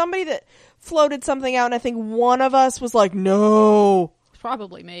somebody that floated something out, and I think one of us was like, no. It's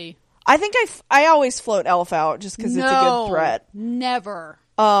probably me. I think I always float Elf out just because it's a good threat. Never.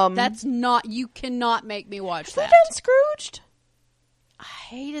 That's not, you cannot make me watch that. Have you done Scrooged? I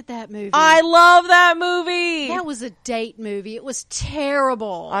hated that movie. I love that movie. That was a date movie. It was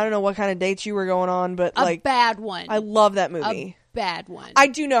terrible. I don't know what kind of dates you were going on, but a bad one. I love that movie. A bad one. I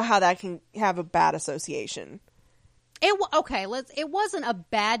do know how that can have a bad association. It wasn't a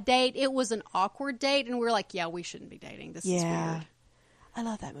bad date. It was an awkward date, and we were like, yeah, we shouldn't be dating. This is weird. I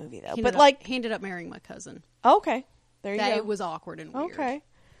love that movie though. He ended up marrying my cousin. Okay. There you go. It was awkward and weird. Okay.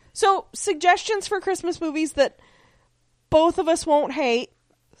 So, suggestions for Christmas movies that both of us won't hate.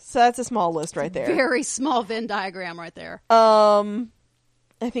 So that's a small list right there. Very small Venn diagram right there.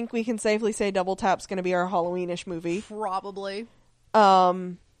 I think we can safely say Double Tap's going to be our Halloween-ish movie. Probably.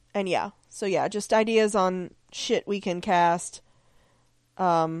 And yeah. So yeah, just ideas on shit we can cast.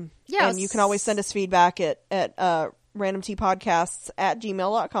 Yes. And you can always send us feedback at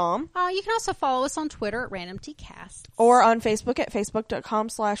randomtpodcasts@gmail.com. You can also follow us on Twitter at randomtcasts. Or on Facebook at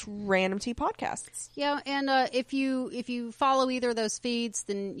facebook.com/randomtpodcasts. Yeah, and if you follow either of those feeds,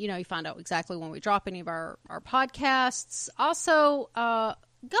 then you find out exactly when we drop any of our podcasts. Also, go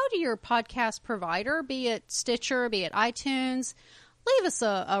to your podcast provider, be it Stitcher, be it iTunes. Leave us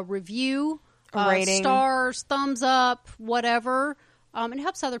a review, a rating, stars, thumbs up, whatever. It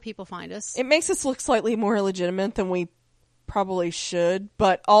helps other people find us. It makes us look slightly more legitimate than we probably should,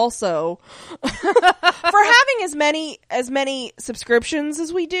 but also for having as many subscriptions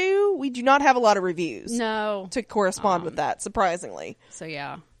as we do not have a lot of reviews. No, to correspond with that, surprisingly. So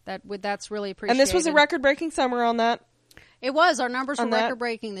yeah, that's really appreciated. And this was a record-breaking summer on that. It was. Our numbers were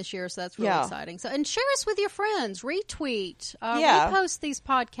record-breaking this year, so that's really exciting. So, and share us with your friends. Retweet. Repost these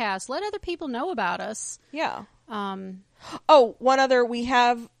podcasts. Let other people know about us. Yeah. One other. We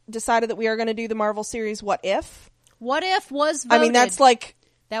have decided that we are going to do the Marvel series What If. What If was voted. I mean, that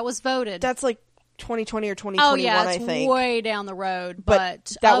was voted. That's like 2020 or 2021, I think. Oh, yeah, it's way down the road.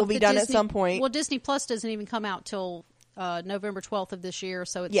 But that will be done at some point. Well, Disney Plus doesn't even come out till November 12th of this year,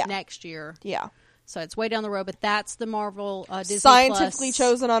 so it's next year. Yeah. So it's way down the road, but that's the Marvel Disney scientifically Plus.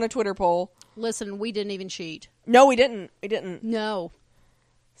 Chosen on a Twitter poll. Listen, we didn't even cheat. No, we didn't. No.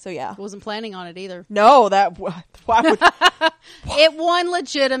 So yeah, wasn't planning on it either. No, why would it won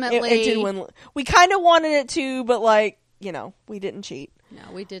legitimately. It did win. We kind of wanted it to, but we didn't cheat.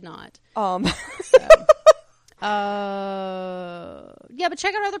 No, we did not. Yeah, but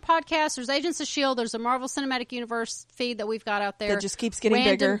check out our other podcasts. There's Agents of S.H.I.E.L.D. There's a Marvel Cinematic Universe feed that we've got out there. That just keeps getting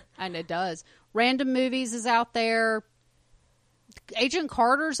bigger. And it does. Random Movies is out there. Agent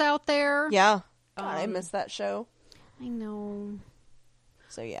Carter's out there. Yeah. God, I missed that show. I know.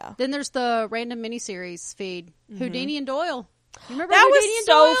 So, yeah. Then there's the Random Miniseries feed. Mm-hmm. Houdini and Doyle. You remember that Houdini was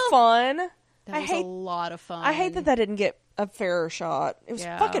so fun. That was a lot of fun. I hate that didn't get a fairer shot. It was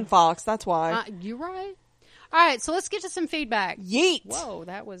fucking Fox. That's why. You're right. All right, so let's get to some feedback. Yeet. Whoa,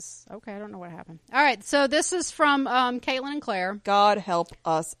 that was... Okay, I don't know what happened. All right, so this is from Caitlin and Claire. God help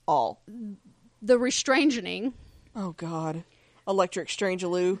us all. The Restranging. Oh, God. Electric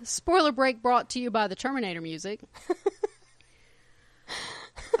Strangeloo. Spoiler break brought to you by the Terminator music.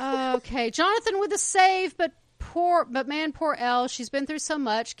 Okay, Jonathan with a save, but man, poor Elle. She's been through so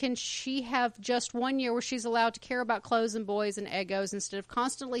much. Can she have just 1 year where she's allowed to care about clothes and boys and Eggos instead of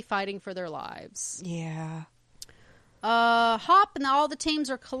constantly fighting for their lives? Yeah. Hop and all the teams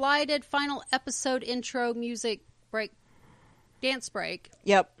are collided. Final episode intro music break. Dance break.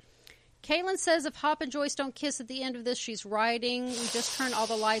 Yep. Caitlin says if Hop and Joyce don't kiss at the end of this, she's writing. We just turned all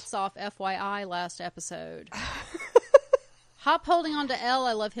the lights off, FYI, last episode. Hop holding on to Elle.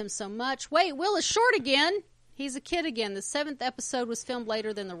 I love him so much. Wait, Will is short again. He's a kid again. The 7th episode was filmed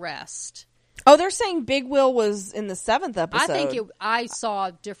later than the rest. Oh, they're saying Big Will was in the 7th episode. I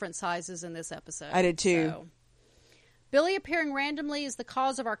saw different sizes in this episode. I did too. So. Billy appearing randomly is the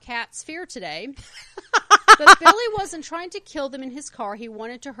cause of our cat's fear today. But Billy wasn't trying to kill them in his car. He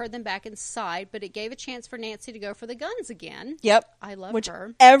wanted to herd them back inside, but it gave a chance for Nancy to go for the guns again. Yep. I love Which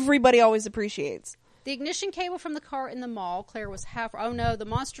her. Everybody always appreciates. The ignition cable from the car in the mall. Claire was half... Oh, no, the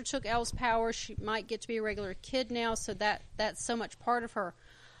monster took Elle's power. She might get to be a regular kid now, so that's so much part of her.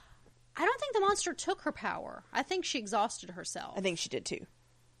 I don't think the monster took her power. I think she exhausted herself. I think she did, too.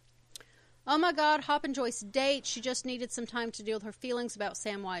 Oh, my God. Hop and Joyce date. She just needed some time to deal with her feelings about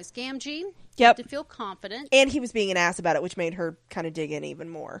Samwise Gamgee. Yep. To feel confident. And he was being an ass about it, which made her kind of dig in even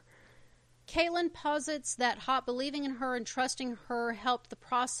more. Caitlin posits that Hop believing in her and trusting her helped the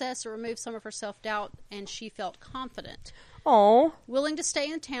process or remove some of her self-doubt, and she felt confident. Oh, willing to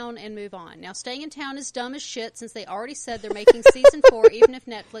stay in town and move on. Now, staying in town is dumb as shit since they already said they're making season 4, even if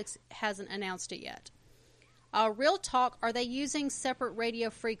Netflix hasn't announced it yet. Real talk, are they using separate radio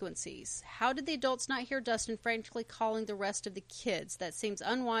frequencies? How did the adults not hear Dustin frantically calling the rest of the kids? That seems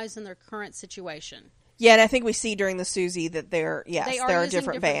unwise in their current situation. Yeah, and I think we see during the Susie that there are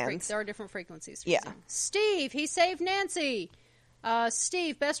different bands. There are different frequencies. Yeah. Steve, he saved Nancy.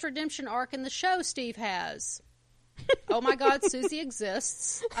 Steve, best redemption arc in the show Steve has. Oh my God, Susie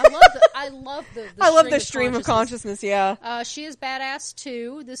exists. I love the stream of consciousness. Yeah. She is badass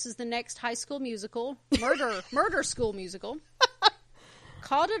too. This is the next High School Musical, Murder School Musical.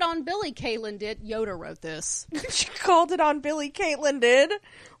 Called it on Billy, Caitlin did. Yoda wrote this. She called it on Billy, Caitlin did?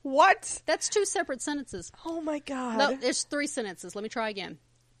 What? That's 2 separate sentences. Oh my God. No, it's 3 sentences. Let me try again.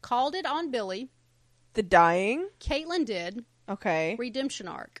 Called it on Billy. The dying? Caitlin did. Okay. Redemption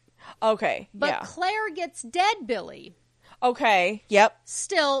arc. Okay, But Claire gets dead Billy. Okay, yep.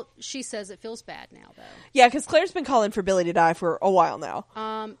 Still, she says it feels bad now, though. Yeah, because Claire's been calling for Billy to die for a while now.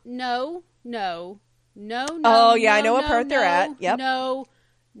 No. Oh, yeah, I know what part they're at. Yep. No.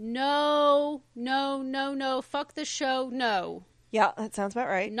 Fuck the show. No. Yeah, that sounds about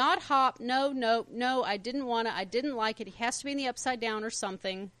right. Not Hop. No. I didn't want it. I didn't like it. He has to be in the Upside Down or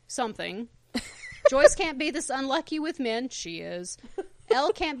something. Joyce can't be this unlucky with men. She is.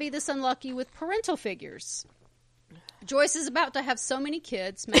 Elle can't be this unlucky with parental figures. Joyce is about to have so many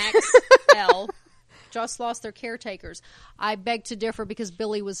kids. Max, Elle, just lost their caretakers. I beg to differ because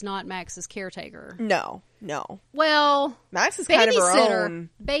Billy was not Max's caretaker. No. Well, Max is kind of her own.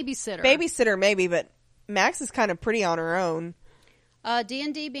 Babysitter, maybe, but Max is kind of pretty on her own.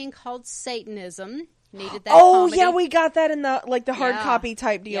 D&D being called Satanism. Needed that comedy. Yeah, we got that in the hard copy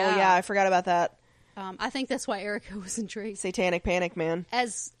type deal. Yeah, I forgot about that. I think that's why Erica was intrigued. Satanic panic, man.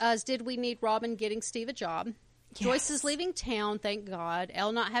 As did we need Robin getting Steve a job. Yes. Joyce is leaving town, thank God.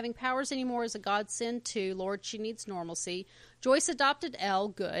 Elle not having powers anymore is a godsend too. Lord, she needs normalcy. Joyce adopted Elle,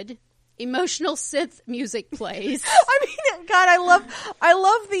 good. Emotional synth music plays. I mean, God, I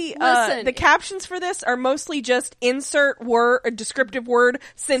love the captions for this are mostly just insert a descriptive word,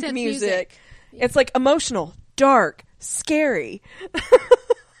 synth music. It's like emotional, dark, scary.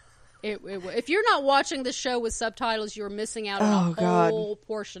 If you're not watching the show with subtitles, you're missing out on a whole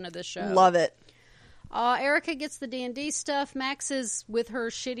portion of the show. Love it. Erica gets the D&D stuff. Max is with her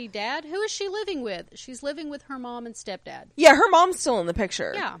shitty dad. Who is she living with? She's living with her mom and stepdad. Yeah, her mom's still in the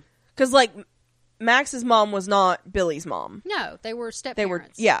picture. Yeah. Because, like, Max's mom was not Billy's mom. No, they were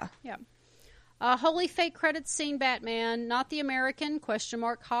step-parents. Yeah. Holy fake credits scene Batman. Not the American,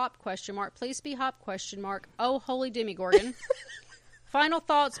 Hop, please be Hop, oh, holy Demogorgon. Final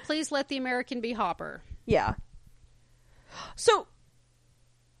thoughts, please let the American be Hopper. Yeah. So,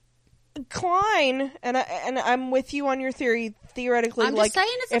 Klein, and I'm with you on your theory, theoretically, I'm like, just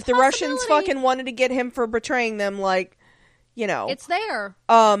saying it's if the Russians fucking wanted to get him for betraying them, like, you know. It's there.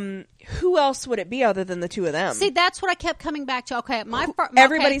 Who else would it be other than the two of them? See, that's what I kept coming back to. Okay,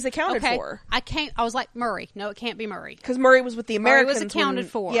 everybody's accounted for. I was like, Murray. No, it can't be Murray. Because Murray was with the Americans. Murray was accounted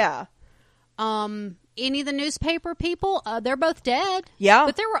for. Yeah. Any of the newspaper people, they're both dead. Yeah.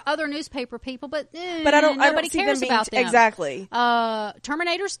 But there were other newspaper people, but nobody cares about them. Exactly.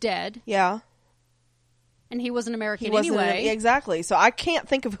 Terminator's dead. Yeah. And he was an American anyway. Exactly. So I can't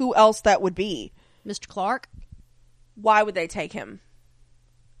think of who else that would be. Mr. Clark. Why would they take him?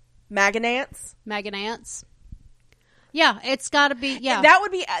 Maganance? Yeah, it's got to be. Yeah, that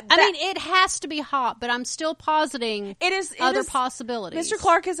would be. I mean, it has to be Hop, but I'm still positing other possibilities. Mr.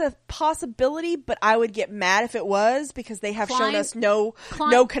 Clark is a possibility, but I would get mad if it was because they have shown us no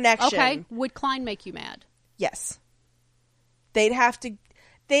connection. Okay, would Klein make you mad? Yes, they'd have to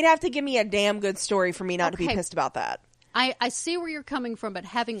give me a damn good story for me not to be pissed about that. I see where you're coming from, but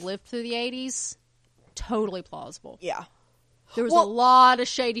having lived through the 80s, totally plausible. Yeah. There was a lot of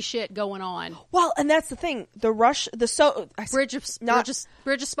shady shit going on. Well, and that's the thing. Bridge of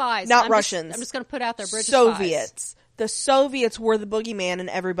Spies. Not Russians. I'm just going to put out there, Bridge Soviets. of Spies. The Soviets were the boogeyman in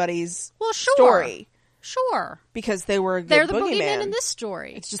everybody's sure. story. Sure. Because they were a good They're the boogeyman in this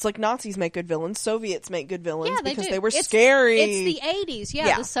story. It's just like Nazis make good villains. Soviets make good villains because do. they were scary. It's the 80s.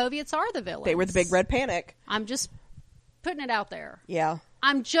 Yeah, the Soviets are the villains. They were the Big Red Panic. I'm just putting it out there. Yeah.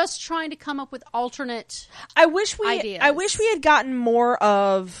 I'm just trying to come up with alternate ideas. I wish we had gotten more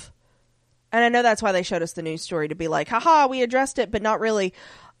of, and I know that's why they showed us the news story to be like, haha, we addressed it, but not really.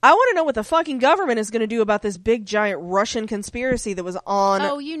 I want to know what the fucking government is going to do about this big giant Russian conspiracy that was on.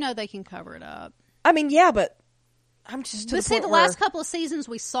 Oh, you know they can cover it up. I mean, yeah, but I'm just to the last couple of seasons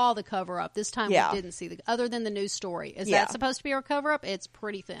we saw the cover up. This time we didn't see other than the news story. Is that supposed to be our cover up? It's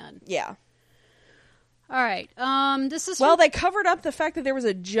pretty thin. Yeah. All right. This is they covered up the fact that there was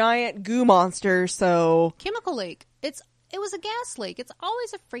a giant goo monster. So chemical leak. It was a gas leak. It's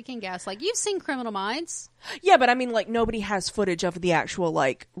always a freaking gas leak. You've seen Criminal Minds. Yeah, but I mean, like, nobody has footage of the actual,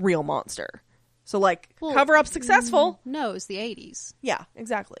 like, real monster. So, like, cover up successful. No, it was the 80s. Yeah,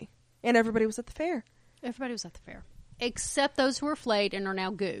 exactly. And everybody was at the fair. Everybody was at the fair, except those who were flayed and are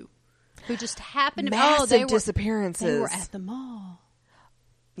now goo, who just happened to massive disappearances. They were at the mall.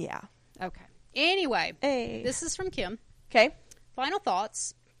 Yeah. Okay. Anyway, This is from Kim. Okay. Final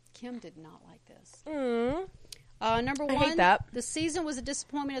thoughts. Kim did not like this. Number one, I hate that. The season was a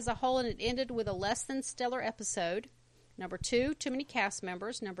disappointment as a whole, and it ended with a less than stellar episode. Number 2, too many cast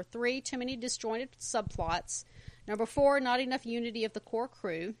members. Number 3, too many disjointed subplots. Number 4, not enough unity of the core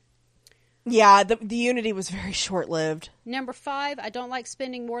crew. Yeah, the unity was very short-lived. Number 5, I don't like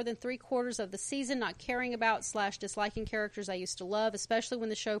spending more than 3/4 of the season not caring about / disliking characters I used to love, especially when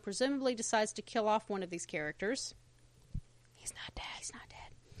the show presumably decides to kill off one of these characters. He's not dead. He's not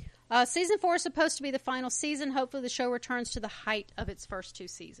dead. Season 4 is supposed to be the final season. Hopefully the show returns to the height of its first 2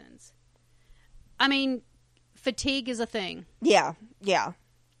 seasons. I mean, fatigue is a thing. Yeah.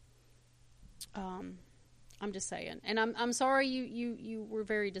 I'm just saying. And I'm sorry you were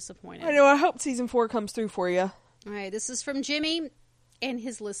very disappointed. I know. I hope season 4 comes through for you. All right, this is from Jimmy and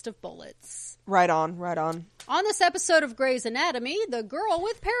his list of bullets. Right on. On this episode of Grey's Anatomy, the girl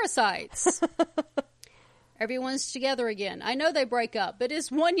with parasites. Everyone's together again. I know they break up, but it's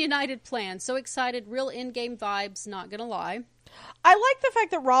one united plan. So excited, real in-game vibes, not gonna lie. I like the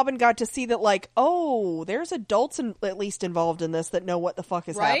fact that Robin got to see that, like, oh, there's adults at least involved in this that know what the fuck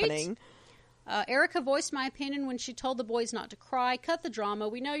is happening. Erica voiced my opinion when she told the boys not to cry. Cut the drama.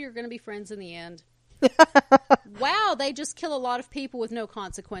 We know you're going to be friends in the end. Wow, they just kill a lot of people with no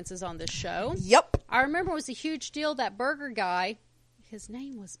consequences on this show. Yep. I remember it was a huge deal, that burger guy. His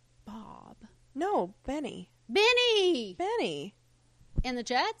name was Bob. No, Benny. Benny! In the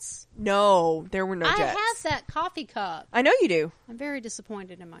Jets? No, there were no Jets. I have that coffee cup. I know you do. I'm very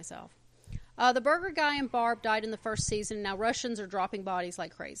disappointed in myself. The burger guy and Barb died in the first season, and now Russians are dropping bodies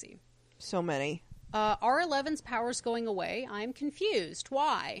like crazy. So many. R11's power's going away. I'm confused.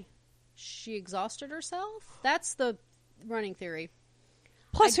 Why? She exhausted herself? That's the running theory.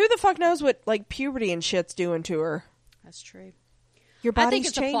 Plus, who the fuck knows what, like, puberty and shit's doing to her? That's true. Your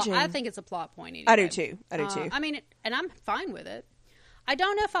body's changing. I think it's a plot point anyway. I do too. I mean, and I'm fine with it. I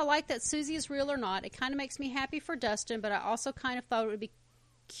don't know if I like that Susie is real or not. It kind of makes me happy for Dustin, but I also kind of thought it would be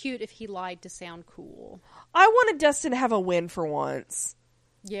cute if he lied to sound cool. I wanted Dustin to have a win for once.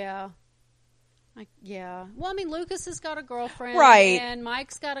 Yeah. Well, I mean, Lucas has got a girlfriend. Right. And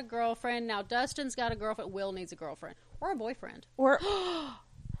Mike's got a girlfriend. Now Dustin's got a girlfriend. Will needs a girlfriend. Or a boyfriend. Or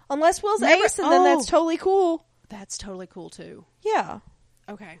unless Will's ace, and then that's totally cool. That's totally cool, too. Yeah.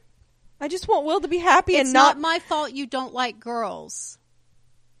 Okay. I just want Will to be happy it's and not... my fault you don't like girls.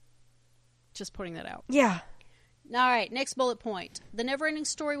 Just putting that out. Yeah. All right, next bullet point. The Neverending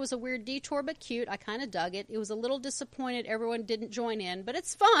Story was a weird detour, but cute. I kind of dug it. It was a little disappointed everyone didn't join in, but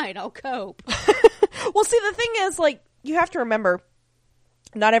it's fine. I'll cope. Well, see, the thing is, like, you have to remember,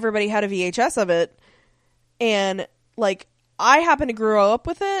 not everybody had a VHS of it, and, like, I happened to grow up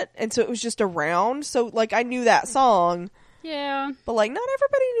with it, and so it was just around, so, like, I knew that song. Yeah. But, like, not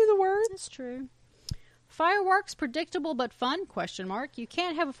everybody knew the words. That's true. Fireworks, predictable but fun, ? You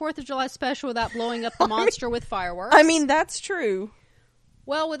can't have a 4th of July special without blowing up the monster with fireworks. I mean, that's true.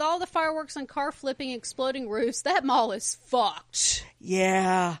 Well, with all the fireworks and car flipping, exploding roofs, that mall is fucked.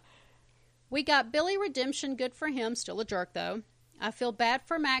 Yeah. We got Billy redemption, good for him, still a jerk though. I feel bad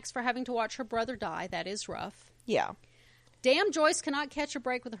for Max for having to watch her brother die, that is rough. Yeah. Damn, Joyce cannot catch a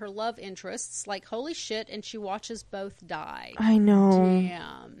break with her love interests. Like, holy shit, and she watches both die. I know.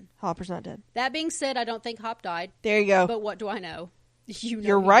 Damn. Hopper's not dead. That being said, I don't think Hop died. There you go. But what do I know?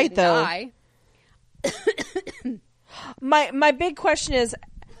 You're right, though. Die. My big question is,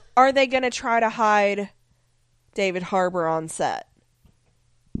 are they going to try to hide David Harbour on set?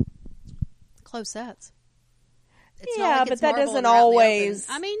 Close sets. But that doesn't always...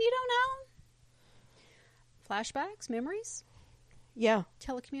 I mean, you don't know. Flashbacks, memories,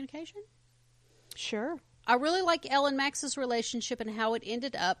 telecommunication. Sure. I really like Elle and Max's relationship and how it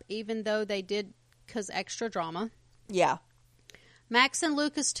ended up, even though they did cause extra drama. Yeah. Max and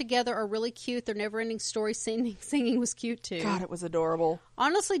Lucas together are really cute. Their never-ending story singing was cute too. God, it was adorable.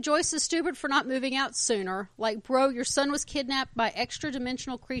 Honestly, Joyce is stupid for not moving out sooner. Like, bro, your son was kidnapped by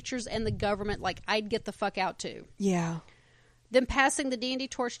extra-dimensional creatures and the government. Like, I'd get the fuck out too. Yeah. Then passing the D&D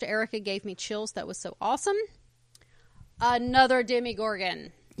torch to Erica gave me chills. That was so awesome. Another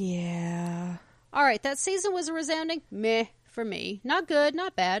Demogorgon. Yeah. All right, that season was a resounding meh for me. Not good,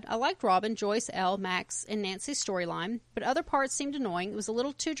 not bad. I liked Robin, Joyce, Elle, Max, and Nancy's storyline, but other parts seemed annoying. It was a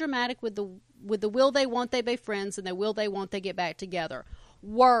little too dramatic with the will they, won't they be friends, and the will they, won't they get back together.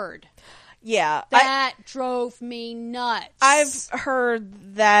 Word. Yeah. That drove me nuts. I've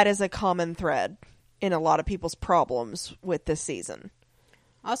heard that is a common thread in a lot of people's problems with this season.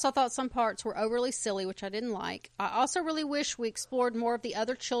 I also thought some parts were overly silly, which I didn't like. I also really wish we explored more of the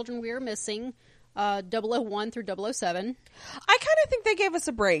other children we are missing, 001 through 007. I kind of think they gave us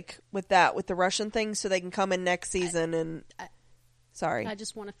a break with that, with the Russian thing, so they can come in next season and... Sorry. I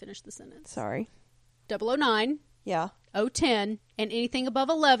just want to finish the sentence. Sorry. 009. Yeah. 010, and anything above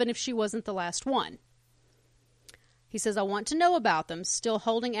 11 if she wasn't the last one. He says, I want to know about them, still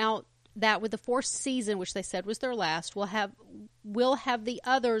holding out that with the 4th season, which they said was their last, we'll have the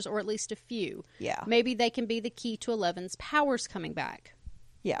others, or at least a few. Yeah. Maybe they can be the key to 11's powers coming back.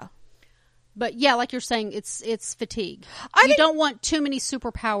 Yeah. But yeah, like you're saying, it's fatigue. You don't want too many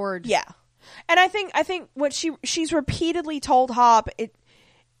superpowered. Yeah. And I think what she's repeatedly told Hop,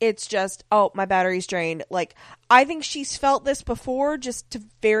 it's just, oh, my battery's drained. Like, I think she's felt this before, just to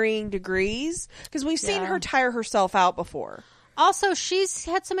varying degrees, because we've seen her tire herself out before. Also, she's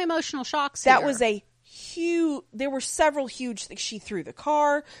had some emotional shocks. That was a huge. There were several huge things. She threw the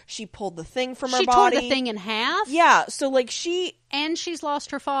car. She pulled the thing from her body. She tore the thing in half. Yeah. So like and she's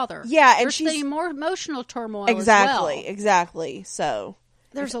lost her father. Yeah, and there's the more emotional turmoil. Exactly. As well. Exactly. So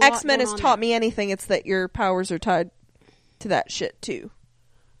there's if X-Men has taught me anything, it's that your powers are tied to that shit too.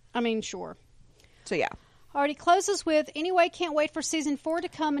 I mean, sure. So yeah. Already closes with, anyway, can't wait for season 4 to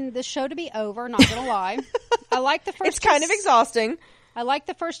come and this show to be over. Not gonna lie. I like the first. It's kind of exhausting. I like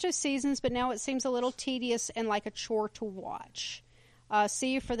the first 2 seasons, but now it seems a little tedious and like a chore to watch.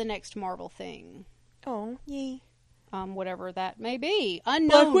 See you for the next Marvel thing. Oh, yay. Whatever that may be.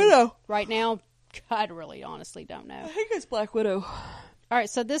 Unknown. Black Widow. Right now, God, really, honestly don't know. I think it's Black Widow. All right,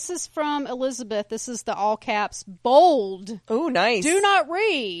 so this is from Elizabeth. This is the all caps bold. Oh, nice. Do not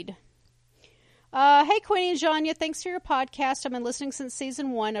read. Hey, Queenie and Janya, thanks for your podcast. I've been listening since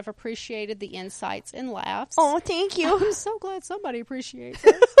season 1. I've appreciated the insights and laughs. Oh, thank you. I'm so glad somebody appreciates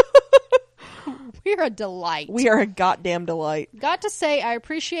us. We're a delight. We are a goddamn delight. Got to say, I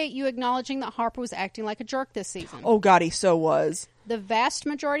appreciate you acknowledging that Harper was acting like a jerk this season. Oh, God, he so was. The vast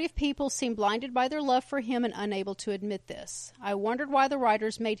majority of people seem blinded by their love for him and unable to admit this. I wondered why the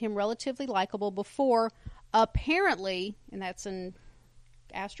writers made him relatively likable before, apparently, and that's an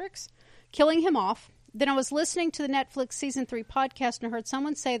asterisk, killing him off. Then I was listening to the Netflix Season 3 podcast and I heard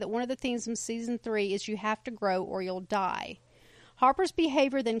someone say that one of the themes in Season 3 is you have to grow or you'll die. Harper's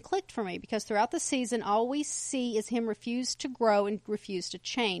behavior then clicked for me because throughout the season, all we see is him refuse to grow and refuse to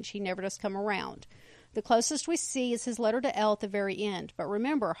change. He never does come around. The closest we see is his letter to Elle at the very end. But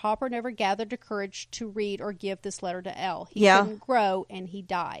remember, Hopper never gathered the courage to read or give this letter to Elle. He couldn't grow and he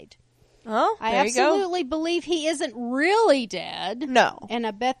died. Oh, I absolutely believe he isn't really dead. No. And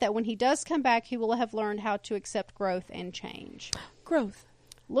I bet that when he does come back, he will have learned how to accept growth and change. Growth.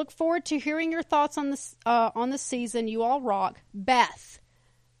 Look forward to hearing your thoughts on this on the season. You all rock. Beth.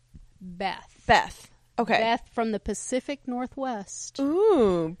 Okay. Beth from the Pacific Northwest.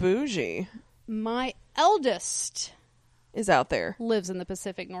 Ooh, bougie. My eldest is out there. Lives in the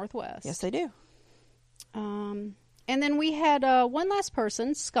Pacific Northwest. Yes, they do. And then we had one last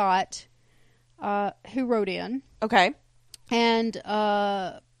person, Scott, who wrote in. Okay. And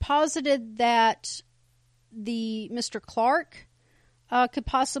posited that the Mr. Clark could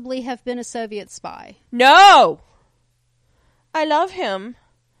possibly have been a Soviet spy. No! I love him.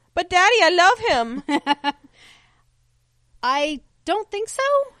 But Daddy, I love him. I don't think so.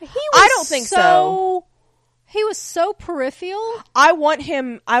 I don't think so. He was so peripheral. I want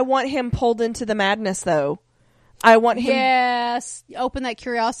him pulled into the madness though. I want him. Yes. Open that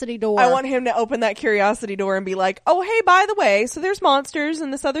curiosity door. I want him to open that curiosity door and be like, oh, hey, by the way, so there's monsters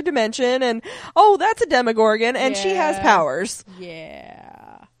in this other dimension and, oh, that's a Demogorgon and she has powers.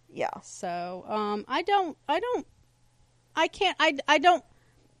 Yeah. Yeah. So,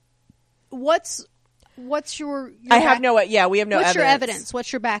 what's your I have no, yeah, we have no what's evidence. your evidence?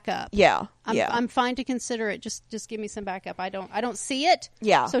 What's your backup? Yeah. I'm fine to consider it. Just give me some backup. I don't see it.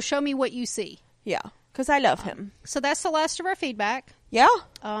 Yeah. So show me what you see. Yeah. Because I love him. So that's the last of our feedback. Yeah.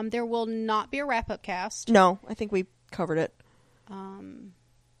 There will not be a wrap-up cast. No, I think we covered it.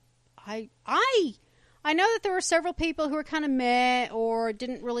 I know that there were several people who were kind of meh or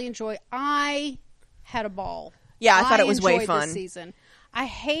didn't really enjoy. I had a ball. Yeah, I thought it was way fun. This season. I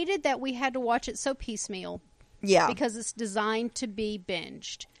hated that we had to watch it so piecemeal. Yeah. Because it's designed to be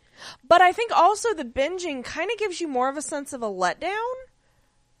binged. But I think also the binging kind of gives you more of a sense of a letdown.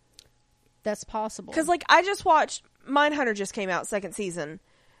 That's possible. Because, like, I just watched... Mindhunter just came out, 2nd season.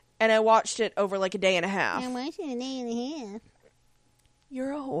 And I watched it over, like, a day and a half. I watched it a day and a half.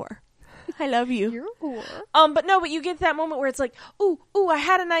 You're a whore. I love you. You're a whore. But you get that moment where it's like, ooh, I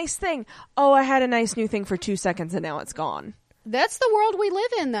had a nice thing. Oh, I had a nice new thing for 2 seconds and now it's gone. That's the world we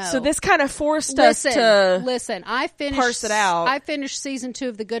live in, though. So this kind of forced us to I finished, parse it out. I finished season 2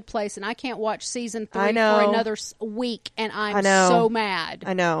 of The Good Place, and I can't watch season 3 for another week, and I'm so mad.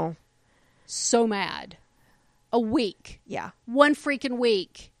 I know. So mad. A week. Yeah. 1 freaking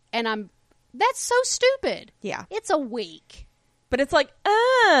week. And that's so stupid. Yeah. It's a week. But it's like,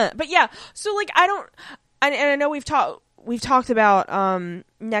 But yeah, so like and I know we've talked about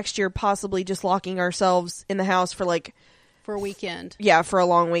next year possibly just locking ourselves in the house for like for a weekend. Yeah, for a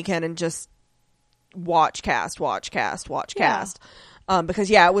long weekend and just watch cast. Because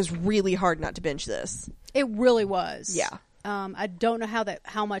it was really hard not to binge this. It really was. Yeah. I don't know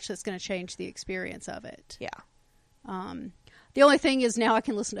how much that's going to change the experience of it. Yeah. The only thing is now I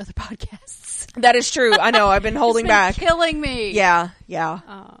can listen to other podcasts. That is true. I know. I've been holding back. Killing me. Yeah.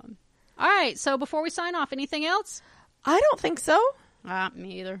 All right. So before we sign off, anything else? I don't think so.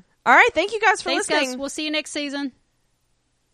 Me either. All right. Thank you guys for Thanks, listening. Guys. We'll see you next season.